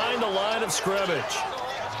behind the line of scrimmage.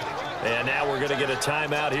 And now we're going to get a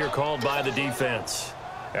timeout here called by the defense,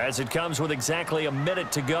 as it comes with exactly a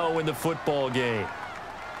minute to go in the football game.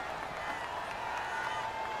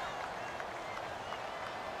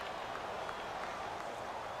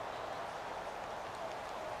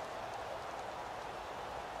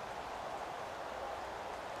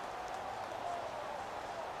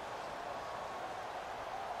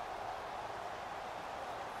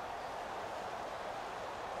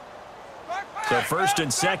 So 1st and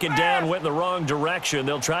 2nd down went in the wrong direction.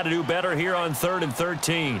 They'll try to do better here on 3rd and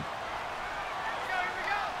 13.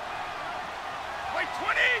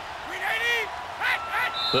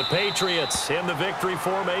 The Patriots in the victory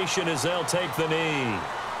formation as they'll take the knee.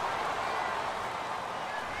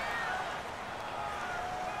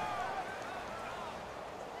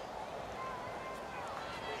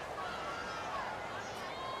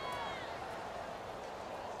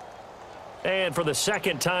 And for the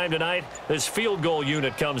 2nd time tonight, this field goal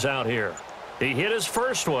unit comes out here. He hit his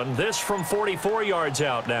first one, this from 44 yards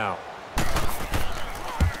out now.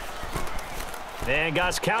 And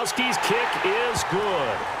Gostkowski's kick is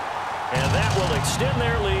good. And that will extend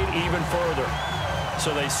their lead even further.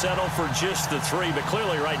 So they settle for just the 3, but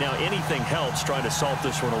clearly right now anything helps trying to salt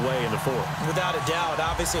this one away in the 4th. Without a doubt,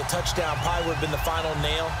 obviously a touchdown probably would have been the final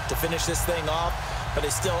nail to finish this thing off, but they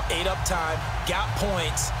still ate up time, got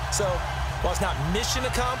points. So while it's not mission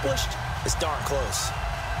accomplished, it's darn close.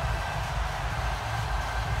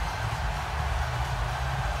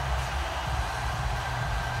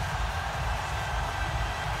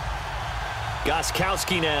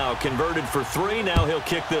 Gostkowski now converted for 3. Now he'll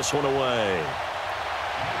kick this one away.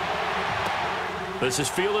 This is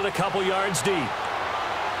fielded a couple yards deep.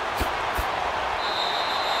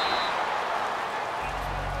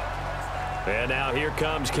 And now here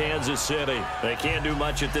comes Kansas City. They can't do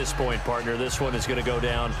much at this point, partner. This one is going to go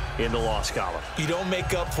down in the loss column. You don't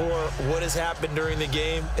make up for what has happened during the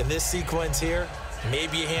game in this sequence here.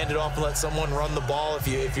 Maybe you hand it off and let someone run the ball if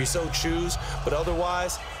you so choose. But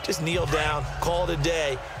otherwise, just kneel down, call it a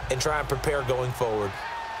day, and try and prepare going forward.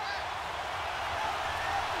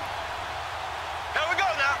 Here we go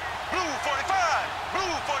now. Blue 45.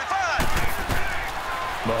 Blue 45.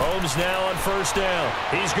 Mahomes now on 1st down.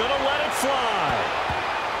 He's going to let it fly.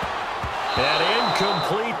 And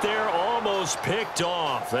incomplete there, almost picked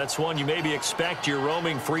off. That's one you maybe expect your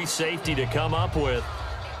roaming free safety to come up with.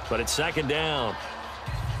 But it's 2nd down.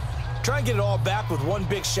 Try and get it all back with one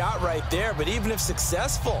big shot right there, but even if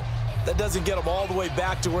successful, that doesn't get them all the way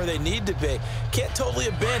back to where they need to be. Can't totally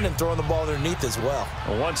abandon throwing the ball underneath as well.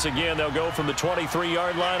 Once again, they'll go from the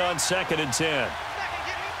 23-yard line on 2nd and 10.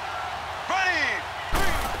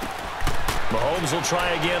 Mahomes will try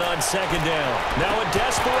again on 2nd down. Now a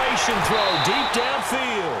desperation throw deep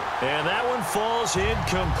downfield. And that one falls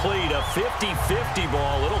incomplete. A 50-50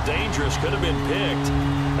 ball. A little dangerous. Could have been picked.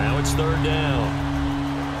 Now it's 3rd down.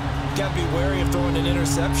 got to be wary of throwing an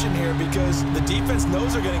interception here because the defense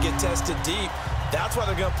knows they're going to get tested deep. That's why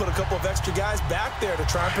they're going to put a couple of extra guys back there to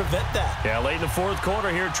try and prevent that. Yeah, late in the fourth quarter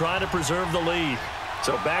here, trying to preserve the lead.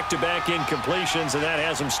 So back-to-back incompletions, and that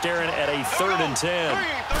has them staring at a 3rd and 10.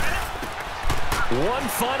 One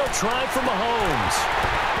final try for Mahomes.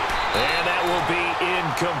 And that will be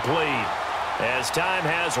incomplete as time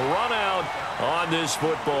has run out on this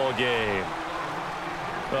football game.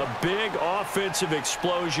 A big offensive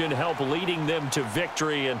explosion helped leading them to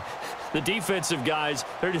victory, and the defensive guys,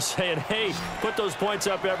 they're just saying, hey, put those points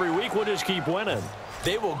up every week, we'll just keep winning.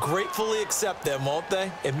 They will gratefully accept them, won't they?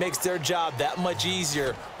 It makes their job that much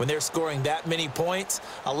easier when they're scoring that many points,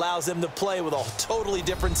 allows them to play with a totally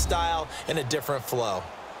different style and a different flow.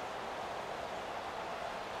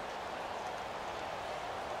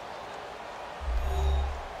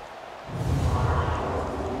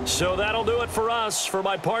 So that'll do it for us. For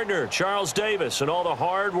my partner, Charles Davis, and all the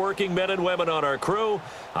hard-working men and women on our crew,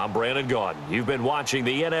 I'm Brandon Gaudin. You've been watching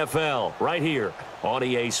the NFL right here on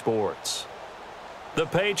EA Sports. The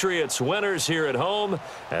Patriots winners here at home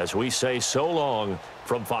as we say so long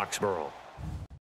from Foxborough.